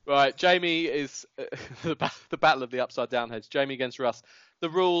 Right, Jamie is the Battle of the Upside Down Heads. Jamie against Russ. The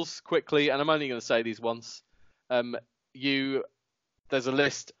rules, quickly, and I'm only going to say these once. There's a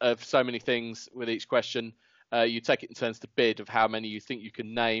list of so many things with each question. You take it in turns to bid of how many you think you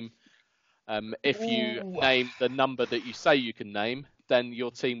can name. If you name the number that you say you can name, then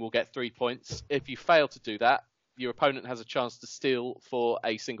your team will get 3 points. If you fail to do that, your opponent has a chance to steal for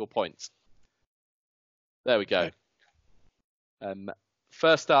a single point. There we go.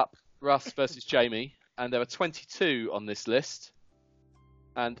 First up, Russ versus Jamie, and there are 22 on this list.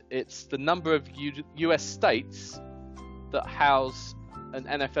 And it's the number of US states that house an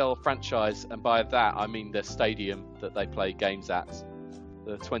NFL franchise, and by that I mean their stadium that they play games at.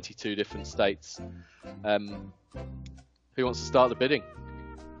 There are 22 different states. Who wants to start the bidding?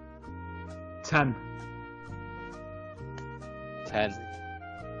 10. 10.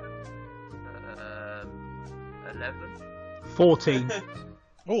 11. 14.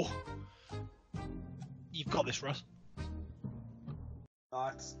 Oh. You've got this, Russ.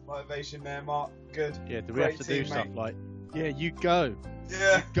 Nice. Motivation there, Mark. Good. Yeah, do we Great have to do team, stuff mate. like, yeah, you go.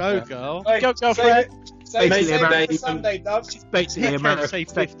 Yeah. Go, girl. Hey, Go, girlfriend. Save Basically it for American- Sunday, Dubs. It's basically He can't American. say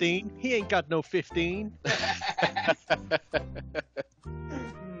 15. He ain't got no 15.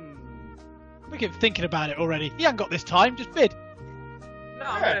 We keep thinking about it already. You haven't got this time. Just bid. No,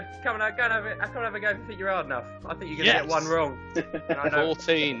 I'm going to come and have a go if you think you're hard enough. I think you're going to Yes. get one wrong. And I know.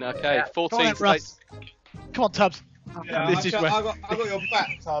 14. Okay, Yeah. 14 Go on, Russ. states. Come on, Tubbs. Yeah, This is where- I got your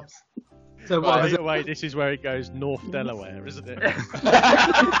back, Tubbs. So what By was the it? way, this is where it goes North Delaware, isn't it?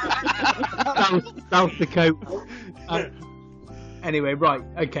 South Dakota. Anyway, right.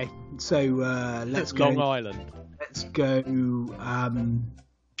 Okay. So let's go. Long Island. Let's go.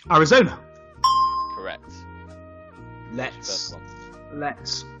 Arizona. Correct. Let's First one.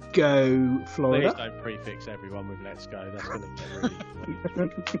 go Please Florida. don't prefix everyone with let's go. That's going to get really...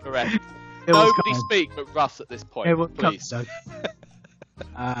 Correct. Everyone's Nobody coming. speak but Russ at this point, Everyone please. comes,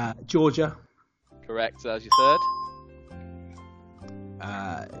 Georgia. Correct. As your third.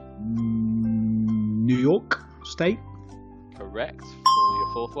 New York State. Correct. For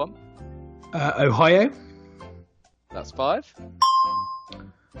your fourth one. Ohio. That's 5.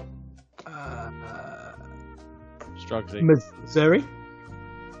 Struggling. Missouri.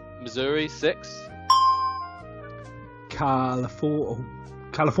 Missouri, 6.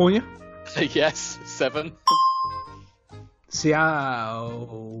 California. Yes, 7. Yeah.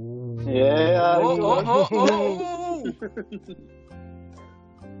 Oh.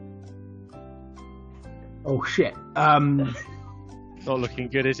 Oh shit. Not looking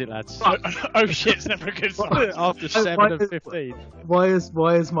good, is it, lads? Oh shit's never a good sign. After 7 and 15. Why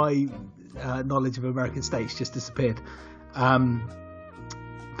has my knowledge of American states just disappeared?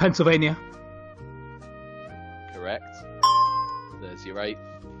 Pennsylvania. Correct. There's your 8.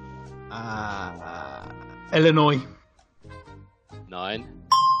 Illinois. 9.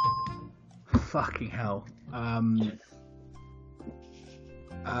 Fucking hell.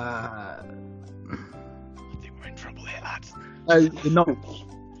 I think we're in trouble here, lads. No,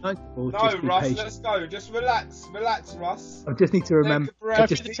 Russ, let's go. Just relax, Russ. I just need to remember. Go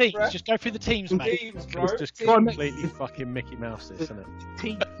through the teams. Just go through the teams, mate. Teams, bro. It's just completely fucking Mickey Mouse, this, isn't it?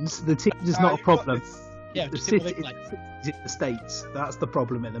 The teams is not a problem. Yeah, The just see what city they play. is in the states. That's the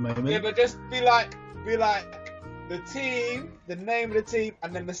problem at the moment. Yeah, but just be like the team, the name of the team,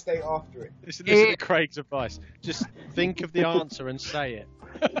 and then the state after it. Listen to Craig's advice. Just think of the answer and say it.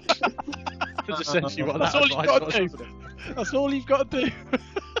 That's essentially what That's that all you've advice got was, to wasn't it? do. That's all you've got to do.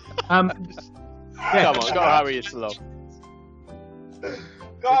 Come on, gotta hurry it along.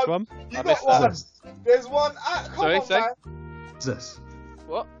 Which one? You I got missed one. that. There's one. Come Sorry, on, say? man. Kansas.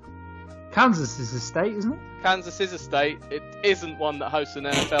 What? Kansas is a state, isn't it? Kansas is a state. It isn't one that hosts an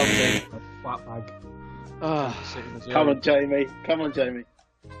NFL team. Flat bag. Come on, Jamie. Come on, Jamie.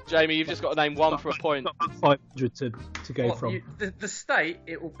 Jamie, you've just got to name one for a point. 500 to go What, from. the state,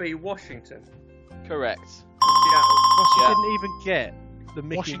 it will be Washington. Correct. Seattle. Ross, you Yeah. didn't even get the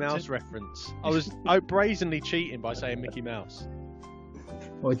Mickey Washington. Mouse reference. I was brazenly cheating by saying Mickey Mouse.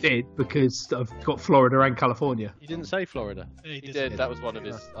 Well, I did because I've got Florida and California. You didn't say Florida. He He did. That was one of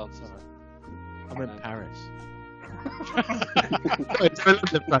his answers. I meant Paris. It's a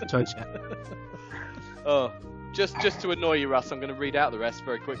London franchise. Oh, just to annoy you, Russ, I'm going to read out the rest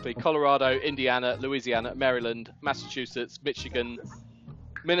very quickly. Colorado, Indiana, Louisiana, Maryland, Massachusetts, Michigan,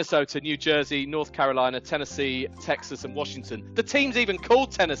 Minnesota, New Jersey, North Carolina, Tennessee, Texas, and Washington. The team's even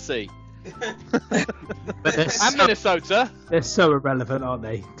called Tennessee. But And Minnesota. they're so irrelevant, aren't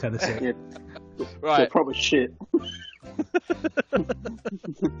they, Tennessee? Yeah. They're Right, proper shit.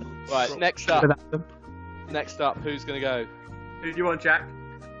 right. Next up, Without them. who's going to go? Who do you want, Jack?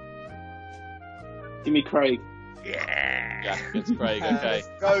 Give me Craig. Yeah, it's Craig. Okay. Let's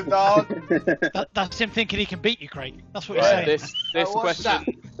go, dog. That's him thinking he can beat you, Craig. That's what he's Right, saying. this what's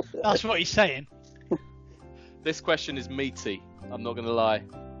question. That's what he's saying. This question is meaty. I'm not going to lie.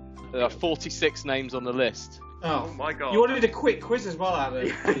 There are 46 names on the list. Oh my god. You wanted a quick quiz as well,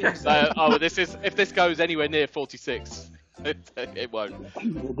 Adam. If this goes anywhere near 46, it won't.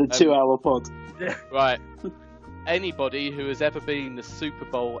 The 2-hour pod. Right. Anybody who has ever been the Super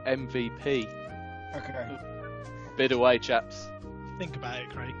Bowl MVP. Okay. Bid away, chaps. Think about it,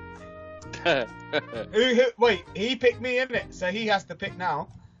 Craig. Wait, he picked me, innit? So he has to pick now.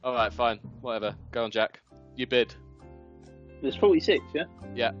 All right, fine. Whatever. Go on, Jack. You bid. There's 46, yeah?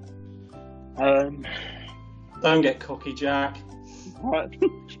 Yeah. Don't get cocky, Jack. Right.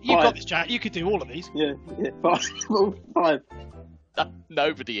 You got this, Jack. You could do all of these. Yeah, 5.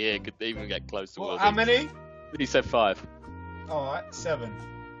 Nobody here could even get close to Well, all how of these. many? He said 5. Alright, 7.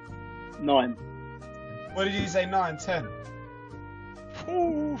 9. What did you say? 9, 10.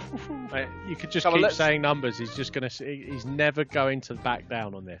 Mate, you could just Come on, keep let's- saying numbers. He's just gonna. He's never going to back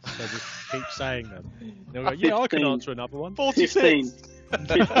down on this. So just keep saying them. He'll go, yeah, I can 15. answer another one. 15.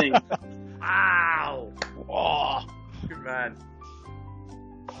 15. Ow! Oh, Good man.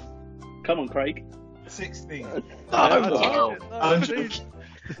 Come on, Craig. 16. Oh. Oh,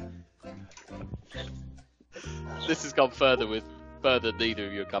 This has gone further neither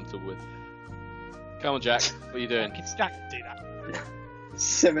of you are comfortable with. Come on, Jack. What are you doing? Jack can do that.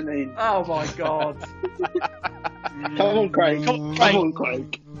 17. Oh my god. Come on, Craig. Come on, Come on,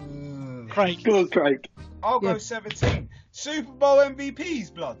 Craig. Craig. Come on, Craig. I'll go Yeah. 17. Super Bowl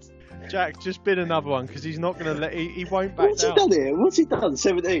MVPs, blood. Jack, just bid another one because he's not gonna let. He won't back What's he down. done here? What's he done?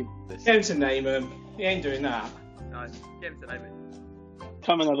 17. Get him to name him. He ain't doing that. Nice. Get him to name it.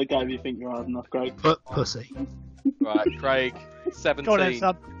 Come another game if you think you're hard enough, Craig. Pussy. Right, Craig. 17. Go on then,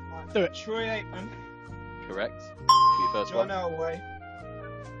 son. Do it. Troy Aikman, Correct. For your first John one. Elway,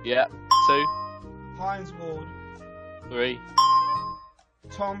 Yeah. 2, Hines Ward, 3,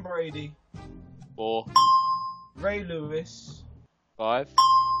 Tom Brady, 4, Ray Lewis, 5,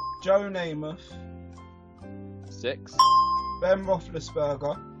 Joe Namath, 6. Ben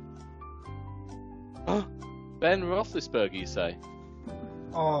Roethlisberger. Ben Roethlisberger, you say?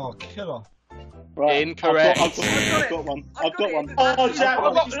 Oh, killer. Right. Incorrect. I've got one. I've got one. Oh, Jack,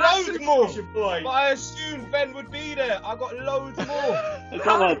 I've got loads more. Boy. But I assumed Ben would be there. I got loads more. I've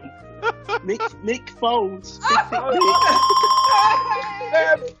got one. Nick Foles.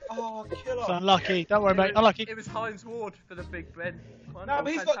 Big Nick. Oh, Oh, killer. So unlucky. Don't worry, mate. Unlucky. It was Hines Ward for the Big Ben. one. No, Or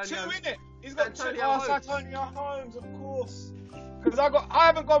but he's got two Santonio- in it. He's got two. Santonio Oh, Holmes. Santonio Holmes, of course. Because I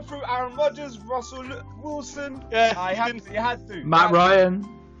haven't gone through Aaron Rodgers, Russell Wilson. Yeah, I had to. You had to. Matt Ryan.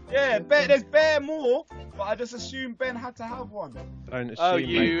 Yeah, there's bare more, but I just assumed Ben had to have one. Don't assume, Oh,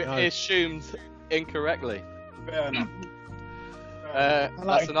 you mate, no. assumed incorrectly. Fair enough.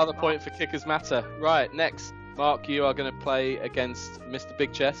 That's another point for Kickers Matter. Right, next, Mark, you are going to play against Mr.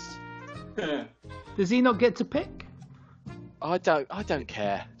 Big Chest. Does he not get to pick? I don't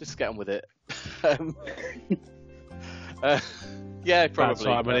care. Just get on with it. Um, yeah, probably. That's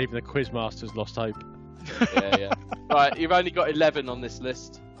right, when even the Quizmaster's lost hope. Yeah. Right, you've only got 11 on this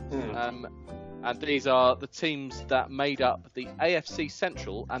list. And these are the teams that made up the AFC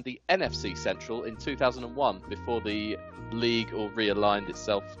Central and the NFC Central in 2001 before the league all realigned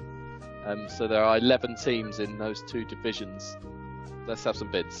itself. So there are 11 teams in those two divisions. Let's have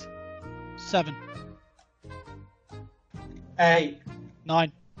some bids. 7, 8.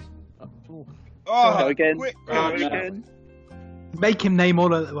 9. Oh, Go again. quick. Go no. again. Make him name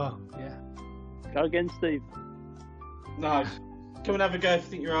all of the. Well, yeah. Go again, Steve. No. Come and have a go if you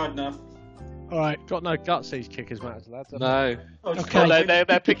think you're hard enough. All right. Got no guts, these Kickers Matters, lads. No. Oh, just Okay. Well,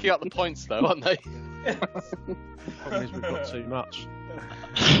 they're picking up the points though, aren't they? Problem is we've got too much.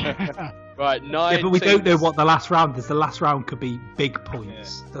 Right, 9 Yeah, but we teams. don't know what the last round is. The last round could be big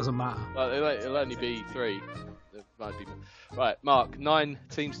points. Doesn't matter. Well, it'll only be 3. It might be... Right, Mark, 9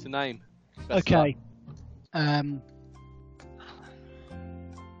 teams to name. Best of Okay.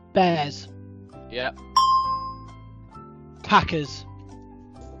 Bears, luck. Yeah, Packers,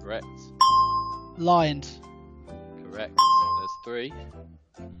 correct. Lions, Correct. There's 3.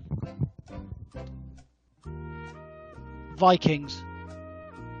 Vikings.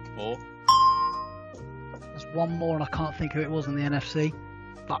 4. There's one more and I can't think who it was in the NFC.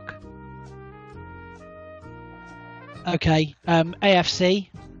 Fuck. Okay. AFC.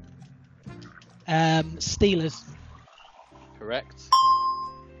 Steelers, Correct.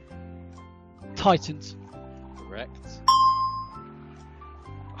 Titans. Correct.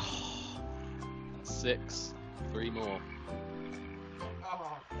 That's 6. 3 more.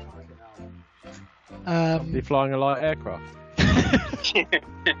 Oh, fucking hell. You're flying a light aircraft.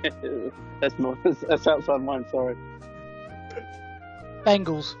 That's outside mine, sorry.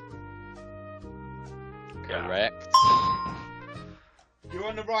 Bengals. Correct. You're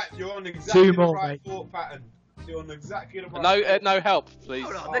on the right. You're on exactly Two the more, right mate. thought pattern. You're on exactly the right. No, thought. no help, please.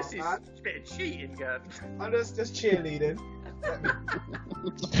 Hold on, Oh, this is man. a bit of cheating, Gav. I'm just cheerleading.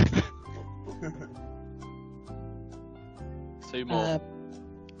 2 more.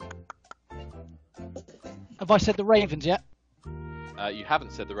 Have I said the Ravens yet? You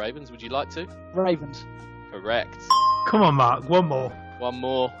haven't said the Ravens. Would you like to? Ravens. Correct. Come on, Mark. One more. 1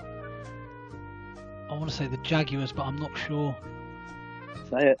 more. I want to say the Jaguars, but I'm not sure.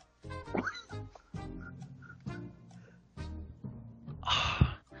 Say it.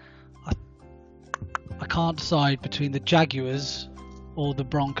 I can't decide between the Jaguars or the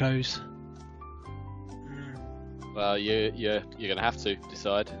Broncos. Well, you're gonna have to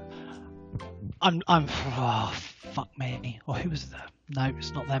decide. Oh, fuck me. Or who was that? No,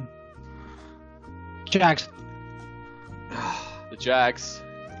 it's not them. Jags. The Jags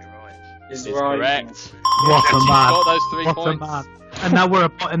Is is right. correct. What a You've man. got those 3 What a points. man. And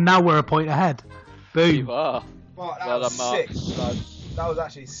now we're a point ahead. Boom. You are. Mark, that Well was done, Mark. sick. Lad. That was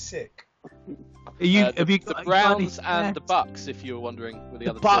actually sick. Are you, The, have you the got Browns any- and the Bucks, if you were wondering, were the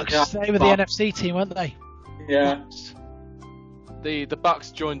The other Bucks. two. They were the NFC team, weren't they? Yeah. The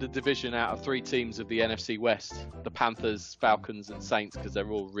Bucks joined the division out of 3 teams of the NFC West: the Panthers, Falcons, and Saints, because they're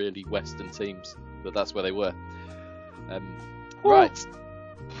all really Western teams. But that's where they were. Right.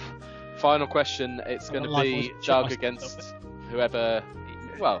 Final question. It's I going to like be always check Doug myself against whoever.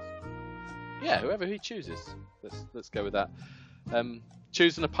 Well, yeah, whoever he chooses. Let's go with that.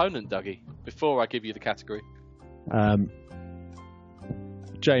 Choose an opponent, Dougie. Before I give you the category.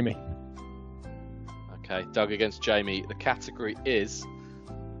 Jamie. Okay, Doug against Jamie. The category is,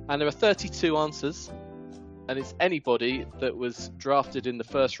 and there are 32 answers, and it's anybody that was drafted in the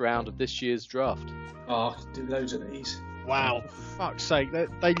first round of this year's draft. Oh, I could do loads of these. Wow. Fuck's sake,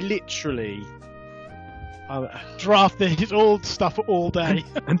 they literally. Draft these all stuff all day.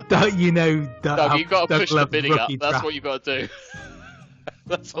 And don't you know that Doug, you've got to push the loves bidding up. rookie That's draft. what you've got to do.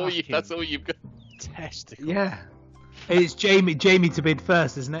 That's all you. That's all you've got. Testicle. Yeah. It's Jamie to bid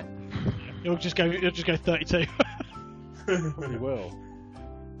first, isn't it? You'll just go 32. Probably will.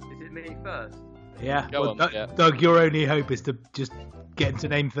 Is it me first? Yeah. Go Well, on, Doug, yeah. Doug, your only hope is to just get him to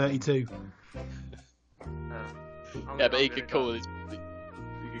name 32. I'm Yeah, but he gonna could go-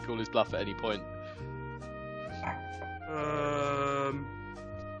 call call his bluff at any point.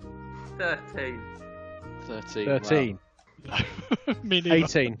 13. 13. 13. No. Me neither.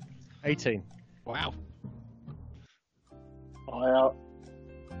 18. 18. Wow. I out.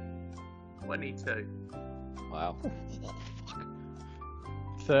 22. Wow.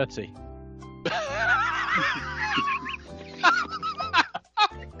 30.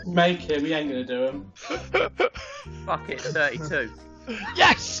 Make him, we ain't gonna do him. Fuck it, 32.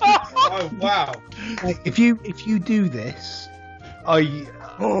 Yes! Oh wow! Like, if you do this, I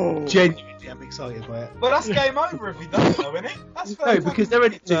genuinely am excited by it. But that's game over if he does, though, isn't it? That's No, because they're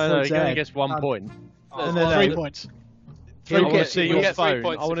only 2 No, points he only ahead. gets 1 point. Oh, no, 3 no. points. I want to get- see you'll your get 3 phone.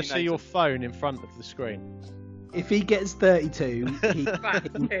 points I want if to you see your name phone in front of the screen. If he gets 32, he Back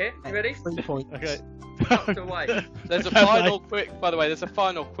here, you ready? 3 points. Okay. Tucked away. There's a final quick. By the way, there's a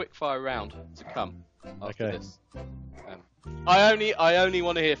final quickfire round to come after Okay. this. I only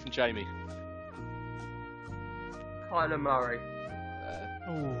want to hear from Jamie. Kyler Murray.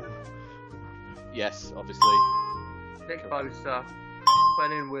 Ooh. Yes, obviously. Nick Bosa.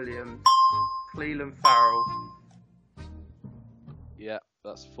 Quentin Williams. Cleveland Farrell. Yeah,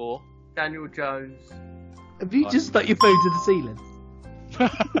 that's 4. Daniel Jones. Have you just stuck your phone to the ceiling?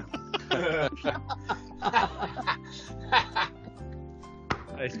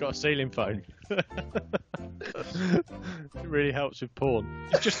 He's got a ceiling phone. It really helps with porn.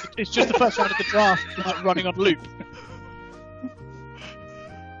 It's just the first round of the draft, like running on loop.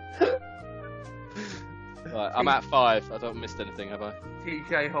 Right, I'm at 5. I don't missed anything, have I?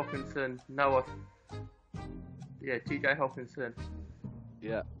 TJ Hawkinson. Noah. Yeah, TJ Hawkinson.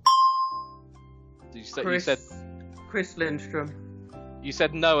 Yeah. You Chris Lindstrom.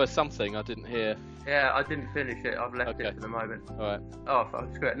 said Noah something. I didn't hear. Yeah, I didn't finish it. I've left Okay. it for the moment. All right. Oh,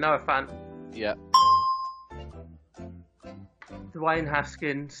 fuck, screw it. Noah Fant. Yeah. Dwayne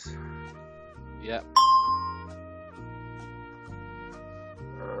Haskins. Yeah.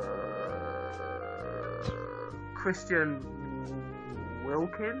 Christian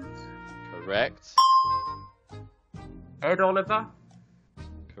Wilkins. Correct. Ed Oliver.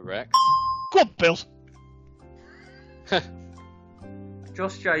 Correct. Go on, Bills.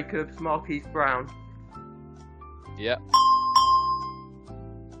 Josh Jacobs. Marquise Brown. Yeah.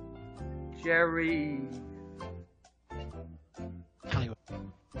 Jerry Halliwell.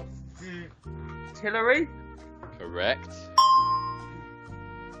 Tillery. Correct.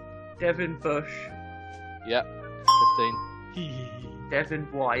 Devin Bush. Yeah. 15. Devin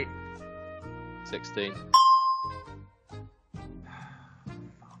White. 16.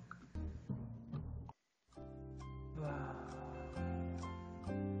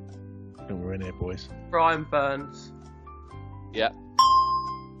 And we're in here, boys. Brian Burns. Yeah.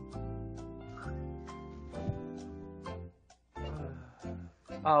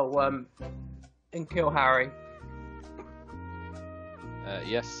 Oh, Inkil Harry.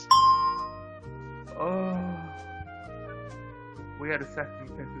 Yes. Oh, we had a second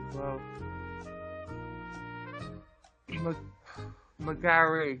pick as well.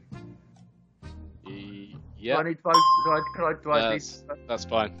 McGarry. Yeah. Do I need both? Do I need That's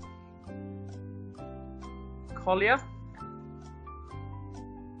fine. Collier?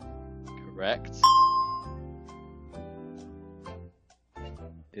 Correct.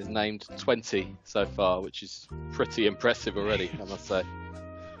 Is named 20 so far, which is pretty impressive already, I must say.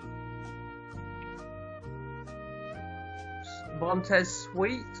 Montez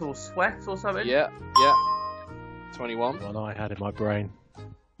Sweet or Sweat or something? Yeah, yeah. 21. One I had in my brain.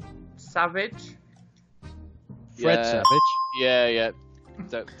 Savage? Fred Yeah. Savage. Yeah, yeah.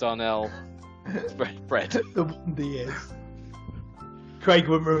 Darnell. Fred. The wonder is. Craig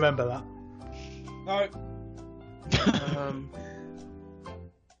wouldn't remember that. No.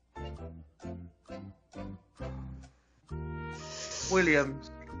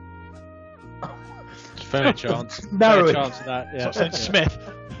 Williams. Fair chance. Narrow Fair it. chance of that. Yeah. Stop saying Smith.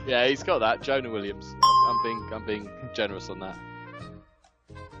 Yeah, he's got that. Jonah Williams. I'm being generous on that.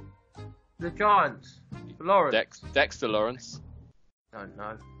 The Giants. Lawrence. Dexter Lawrence. Don't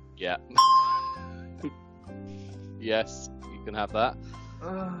know. Yeah. Yes, you can have that.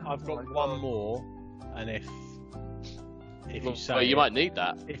 I've got one more, and if you say Well, you it, might need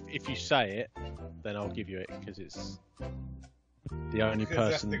that. if you say it, then I'll give you it because it's the only Because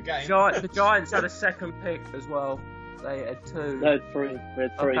that's person. the game. The Giants had a second pick as well. They had two. They had 3. We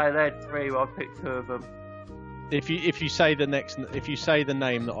had 3. Okay, they had 3. Well, I picked 2 of them. If you say the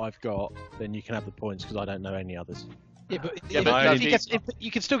name that I've got, then you can have the points because I don't know any others. Yeah, but, Yeah, but if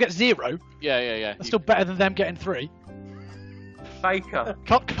you can still get 0. Yeah. That's still better than them getting 3. Baker.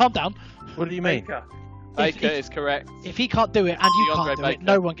 Calm down. What do you mean? Baker. Baker is correct. If he can't do it and you DeAndre can't do it, Baker.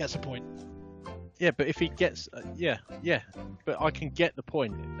 no one gets a point. Yeah, but if he gets, yeah, but I can get the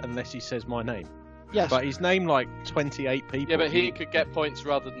point unless he says my name. Yes. But he's named like 28 people. Yeah, but he could get points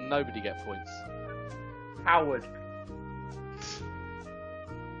rather than nobody get points. Howard.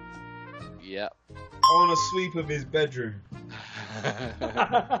 Yeah. On a sweep of his bedroom.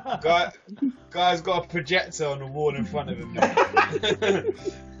 Guy's got a projector on the wall in front of him.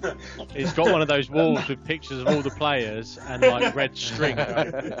 He's got one of those walls with pictures of all the players and like red string.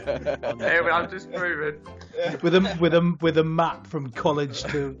 I'm just proving. with a map from college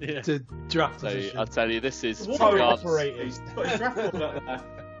to draft So position. I'll tell you, this is What are regardless, operators? Got his draft board up there.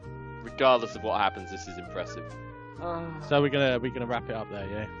 regardless of what happens, this is impressive. So we're gonna wrap it up there,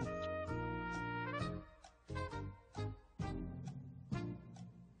 yeah.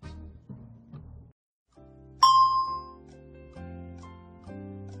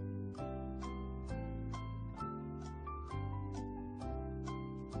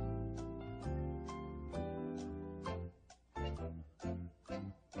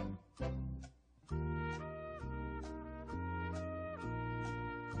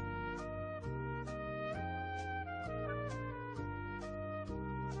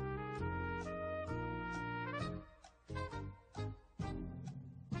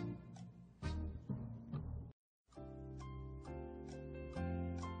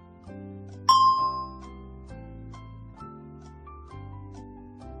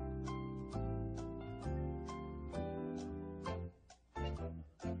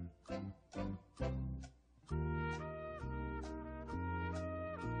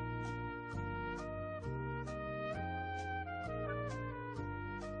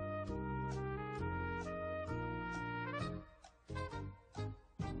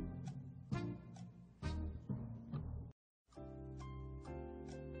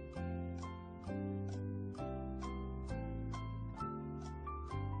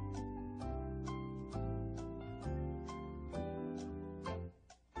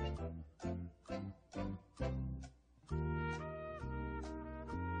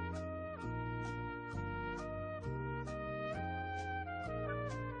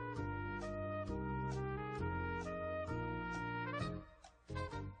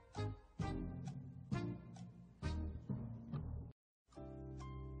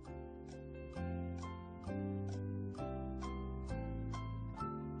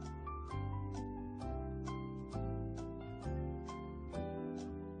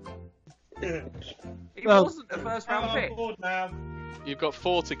 He Well, wasn't the first round pick. Board now. You've got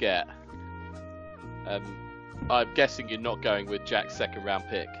 4 to get. I'm guessing you're not going with Jack's second round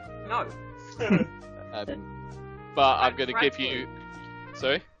pick. No. But I'm going to give you...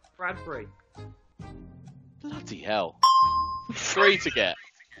 Sorry? Bradbury. Bloody hell. 3 to get.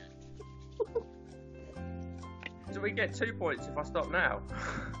 Do we get 2 points if I stop now?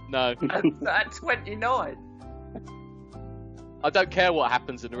 No. At 29. I don't care what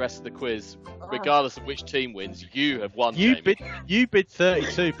happens in the rest of the quiz. Regardless of which team wins, you have won, You Jamie. bid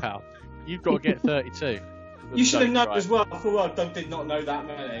 32, pal. You've got to get 32. You should have Don't known try. as well. I thought Doug did not know that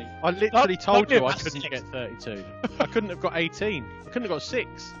many. I literally told don't you I do couldn't six. get 32. I couldn't have got 18. I couldn't have got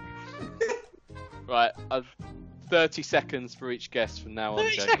 6. Right, 30 seconds for each guest from now on,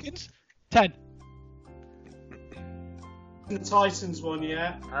 30 Jamie. seconds. 10. The Titans one,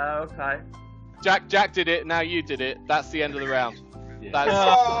 yeah. Okay. Jack did it, now you did it. That's the end of the round. That's...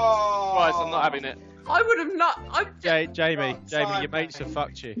 Oh. Christ, I'm not having it. I would have not. Jamie, Simon. your mates have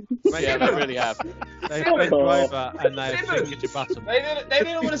fucked you. Yeah, they really have. They've bent you over and they've Simmons. fingered your button. They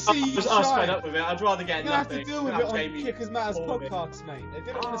didn't want to see you I was fed shine. up with it. I'd rather get You're gonna have to nothing. deal with than it have on Jamie Kickers Matters for me. podcast, mate. They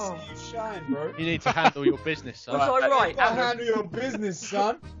didn't want to see you shine, bro. You need to handle your business, Was son. I right? You gotta Adam? handle your business,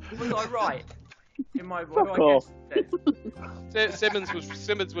 son. Was I right? In my Fuck off.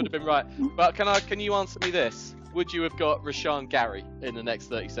 Simmons would have been right. But can you answer me this? Would you have got Rashawn Gary in the next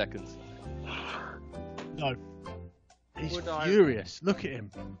 30 seconds? No. He's Would I- furious. Look at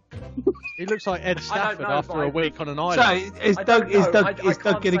him. He looks like Ed I don't Stafford know, after but a I- week on an So island. is I Doug don't know. I going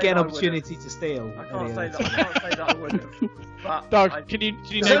can't to say get an I would've. opportunity to steal? I can't say any of that. this? I can't say that I would have. But Doug, I, can you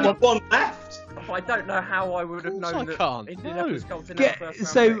There's name only one? one left. but I don't know how I would have Of course known I that can't. Indianapolis No. Colts in that Get, first round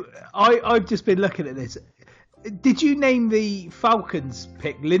so pick. I've just been looking at this. Did you name the Falcons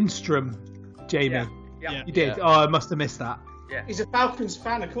pick Lindstrom, Jamie? Yeah. Yeah. You did. Yeah. Oh, I must have missed that. He's a Falcons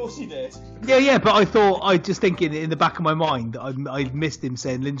fan, of course he did. Yeah, but I thought I just thinking in the back of my mind I missed him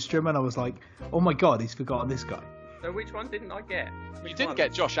saying Lindstrom, and I was like, oh my god, he's forgotten this guy. So which one didn't I get? You Which didn't one?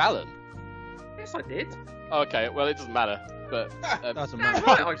 get Josh Allen. Yes, I did. Okay, well it doesn't matter. But Doesn't That's matter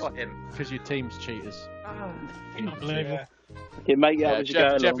right, I got him. because your team's cheaters. Ah. Unbelievable. Okay, make it up as you go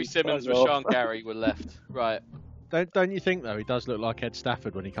along. Jeffrey Simmons, Might as well. Rashawn Gary were left. Right. Don't you think though he does look like Ed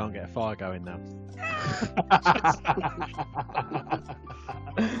Stafford when he can't get a fire going now?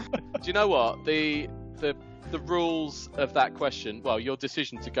 Do you know what the rules of that question? Well, your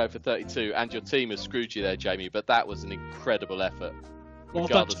decision to go for 32 and your team has screwed you there, Jamie. But that was an incredible effort, Well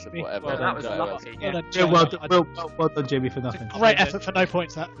done, regardless of Jamie. whatever. Well that was Joe lucky. has. Well done, Yeah, Jamie. well done, Jamie, for nothing. Great effort for no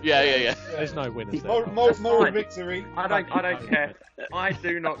points. That. Yeah. There's no winners there. Moral fine. victory. I don't care. I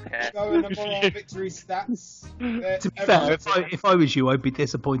do not care. Go in the moral victory stats. To be fair, if I was you, I'd be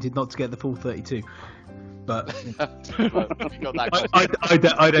disappointed not to get the full 32. But Well, you got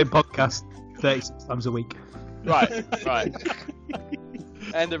that I don't podcast 36 times a week. Right.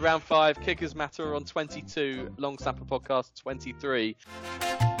 End of round 5. Kickers matter on 22. Long Snapper podcast 23.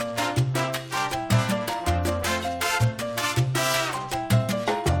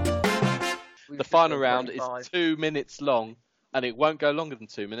 The final round is 2 minutes long, and it won't go longer than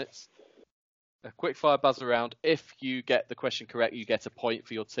 2 minutes. A quick fire buzz around. If you get the question correct, you get a point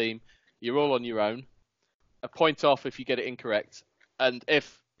for your team. You're all on your own. A point off if you get it incorrect. And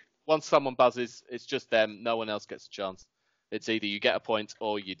if once someone buzzes, it's just them. No one else gets a chance. It's either you get a point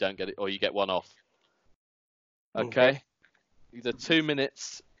or you don't get it, or you get one off. Okay? The 2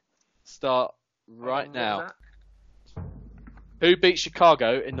 minutes start right now. Who beat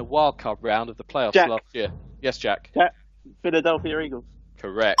Chicago in the wild card round of the playoffs Jack. last year? Yes, Jack. Philadelphia Eagles.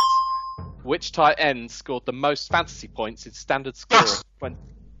 Correct. Which tight end scored the most fantasy points in standard scoring?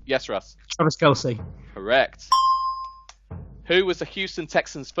 Yes, Russ. Travis Kelce. Correct. Who was the Houston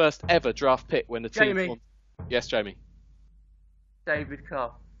Texans' first ever draft pick when the team Jamie. won? Yes, Jamie. David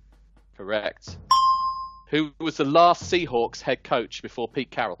Carr. Correct. Who was the last Seahawks head coach before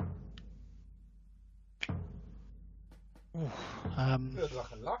Pete Carroll? Feels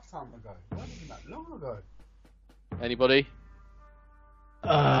like a lifetime ago. Not even that long ago. Anybody?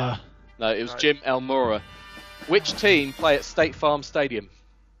 Uh, No, it was Jim Elmora. Which team play at State Farm Stadium?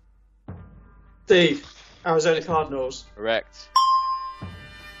 Steve, Arizona Cardinals. Correct.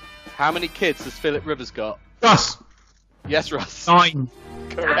 How many kids has Philip Rivers got? Russ. Yes, Russ. 9.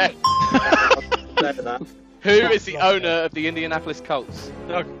 Correct. That. Who is the owner of the Indianapolis Colts?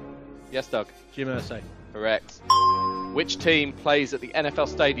 Doug. Yes, Doug. Jim Irsay. Correct. Which team plays at the NFL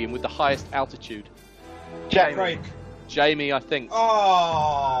Stadium with the highest altitude? Jack Craig. Jamie, I think.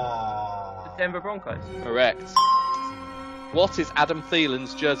 Oh. The Denver Broncos. Correct. What is Adam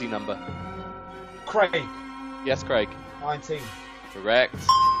Thielen's jersey number? Craig. Yes, Craig. 19. Correct.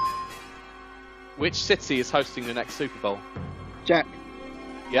 Which city is hosting the next Super Bowl? Jack.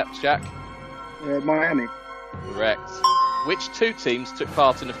 Yep, Jack. Miami. Correct. Which two teams took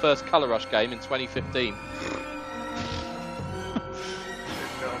part in the first Colour Rush game in 2015?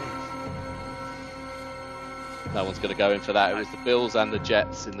 No one's going to go in for that. It was the Bills and the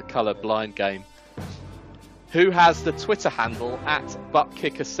Jets in the Colour Blind game. Who has the Twitter handle at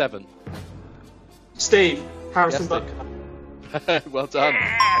ButtKicker7? Steve, Harrison Yes, Butker. Well done.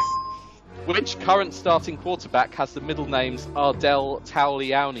 Which current starting quarterback has the middle names Ardell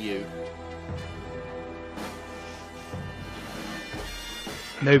Taoliauniu?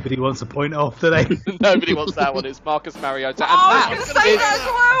 Nobody wants a point off, do they? Nobody wants that one. It's Marcus Mariota. And I was gonna say that as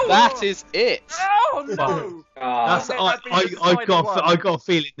well! that is it. Oh no! That's, that'd be the I final one. got a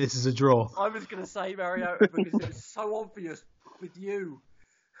feeling this is a draw. I was going to say Mariota because it was so obvious with you.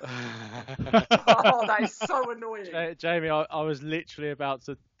 Oh, that is so annoying. Jamie, I was literally about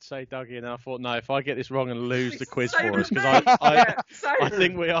to say Dougie, and then I thought, no, if I get this wrong and lose the quiz Same for us, as me. because Yeah, same. I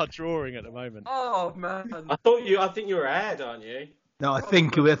think we are drawing at the moment. Oh man. I think you're ahead, aren't you? No, I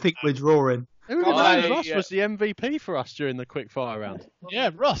think we're drawing. Who would have known Ross yeah. was the MVP for us during the quick fire round? yeah,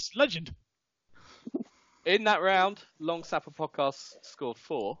 Russ, legend. In that round, Long Snapper Podcast scored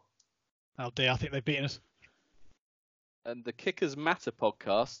 4, Oh dear, I think they've beaten us. and the Kickers Matter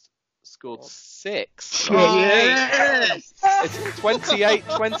Podcast scored 6. Yes! It's a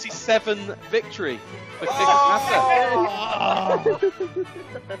 28-27 victory for Kickers Matter.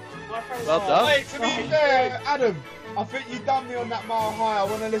 Well done. Wait, to be fair, Adam, I think you done me on that Mile High. I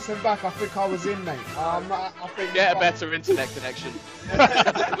want to listen back. I think I was in, mate. I think Get a better internet connection.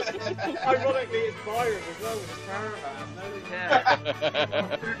 Ironically, it's Byron as well with his caravan. Yeah. I'm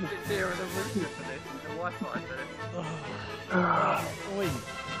moving it nearer the router for this and the Wi-Fi for this.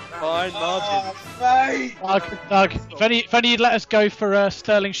 Fine margin. mate. Doug, if only you'd let us go for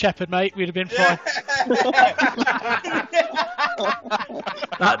Sterling Shepherd, mate, we'd have been fine.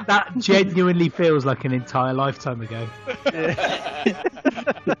 That genuinely feels like an entire lifetime ago. In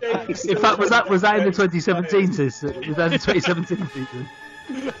fact, was that in the 2017 season? Was that in the 2017 season?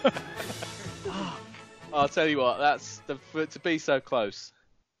 I'll tell you what. To be so close.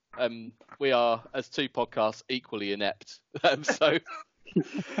 We are, as two podcasts, equally inept.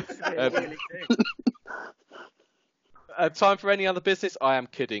 Time for any other business? I am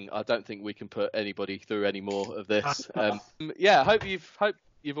kidding. I don't think we can put anybody through any more of this. Yeah, hope you've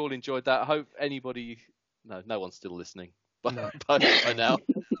all enjoyed that. I hope anybody. No one's still listening. By now.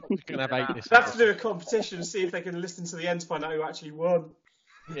 Gonna have 8 They have to do a competition and see if they can listen to the end to find out who actually won.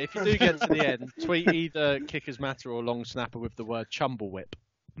 Yeah, if you do get to the end, tweet either Kickers Matter or Long Snapper with the word Chumblewhip.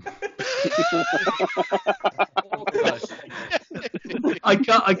 I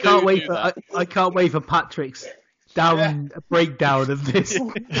can't wait for Patrick's breakdown of this.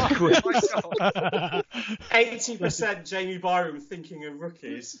 80% Jamie Byram thinking of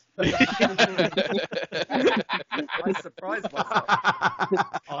rookies. I surprised myself.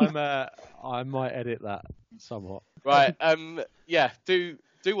 I might edit that somewhat. Right. Yeah.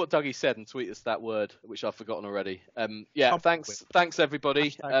 Do what Dougie said and tweet us that word, which I've forgotten already. Yeah. Thanks everybody.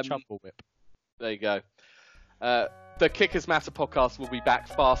 Chumblewhip. There you go. The Kickers Matter podcast will be back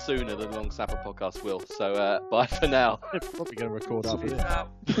far sooner than the Long Snapper podcast will. So bye for now. They're probably going to record after this.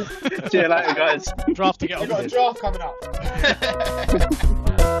 See you later, guys. Draft to get on You've got a with. draft coming up.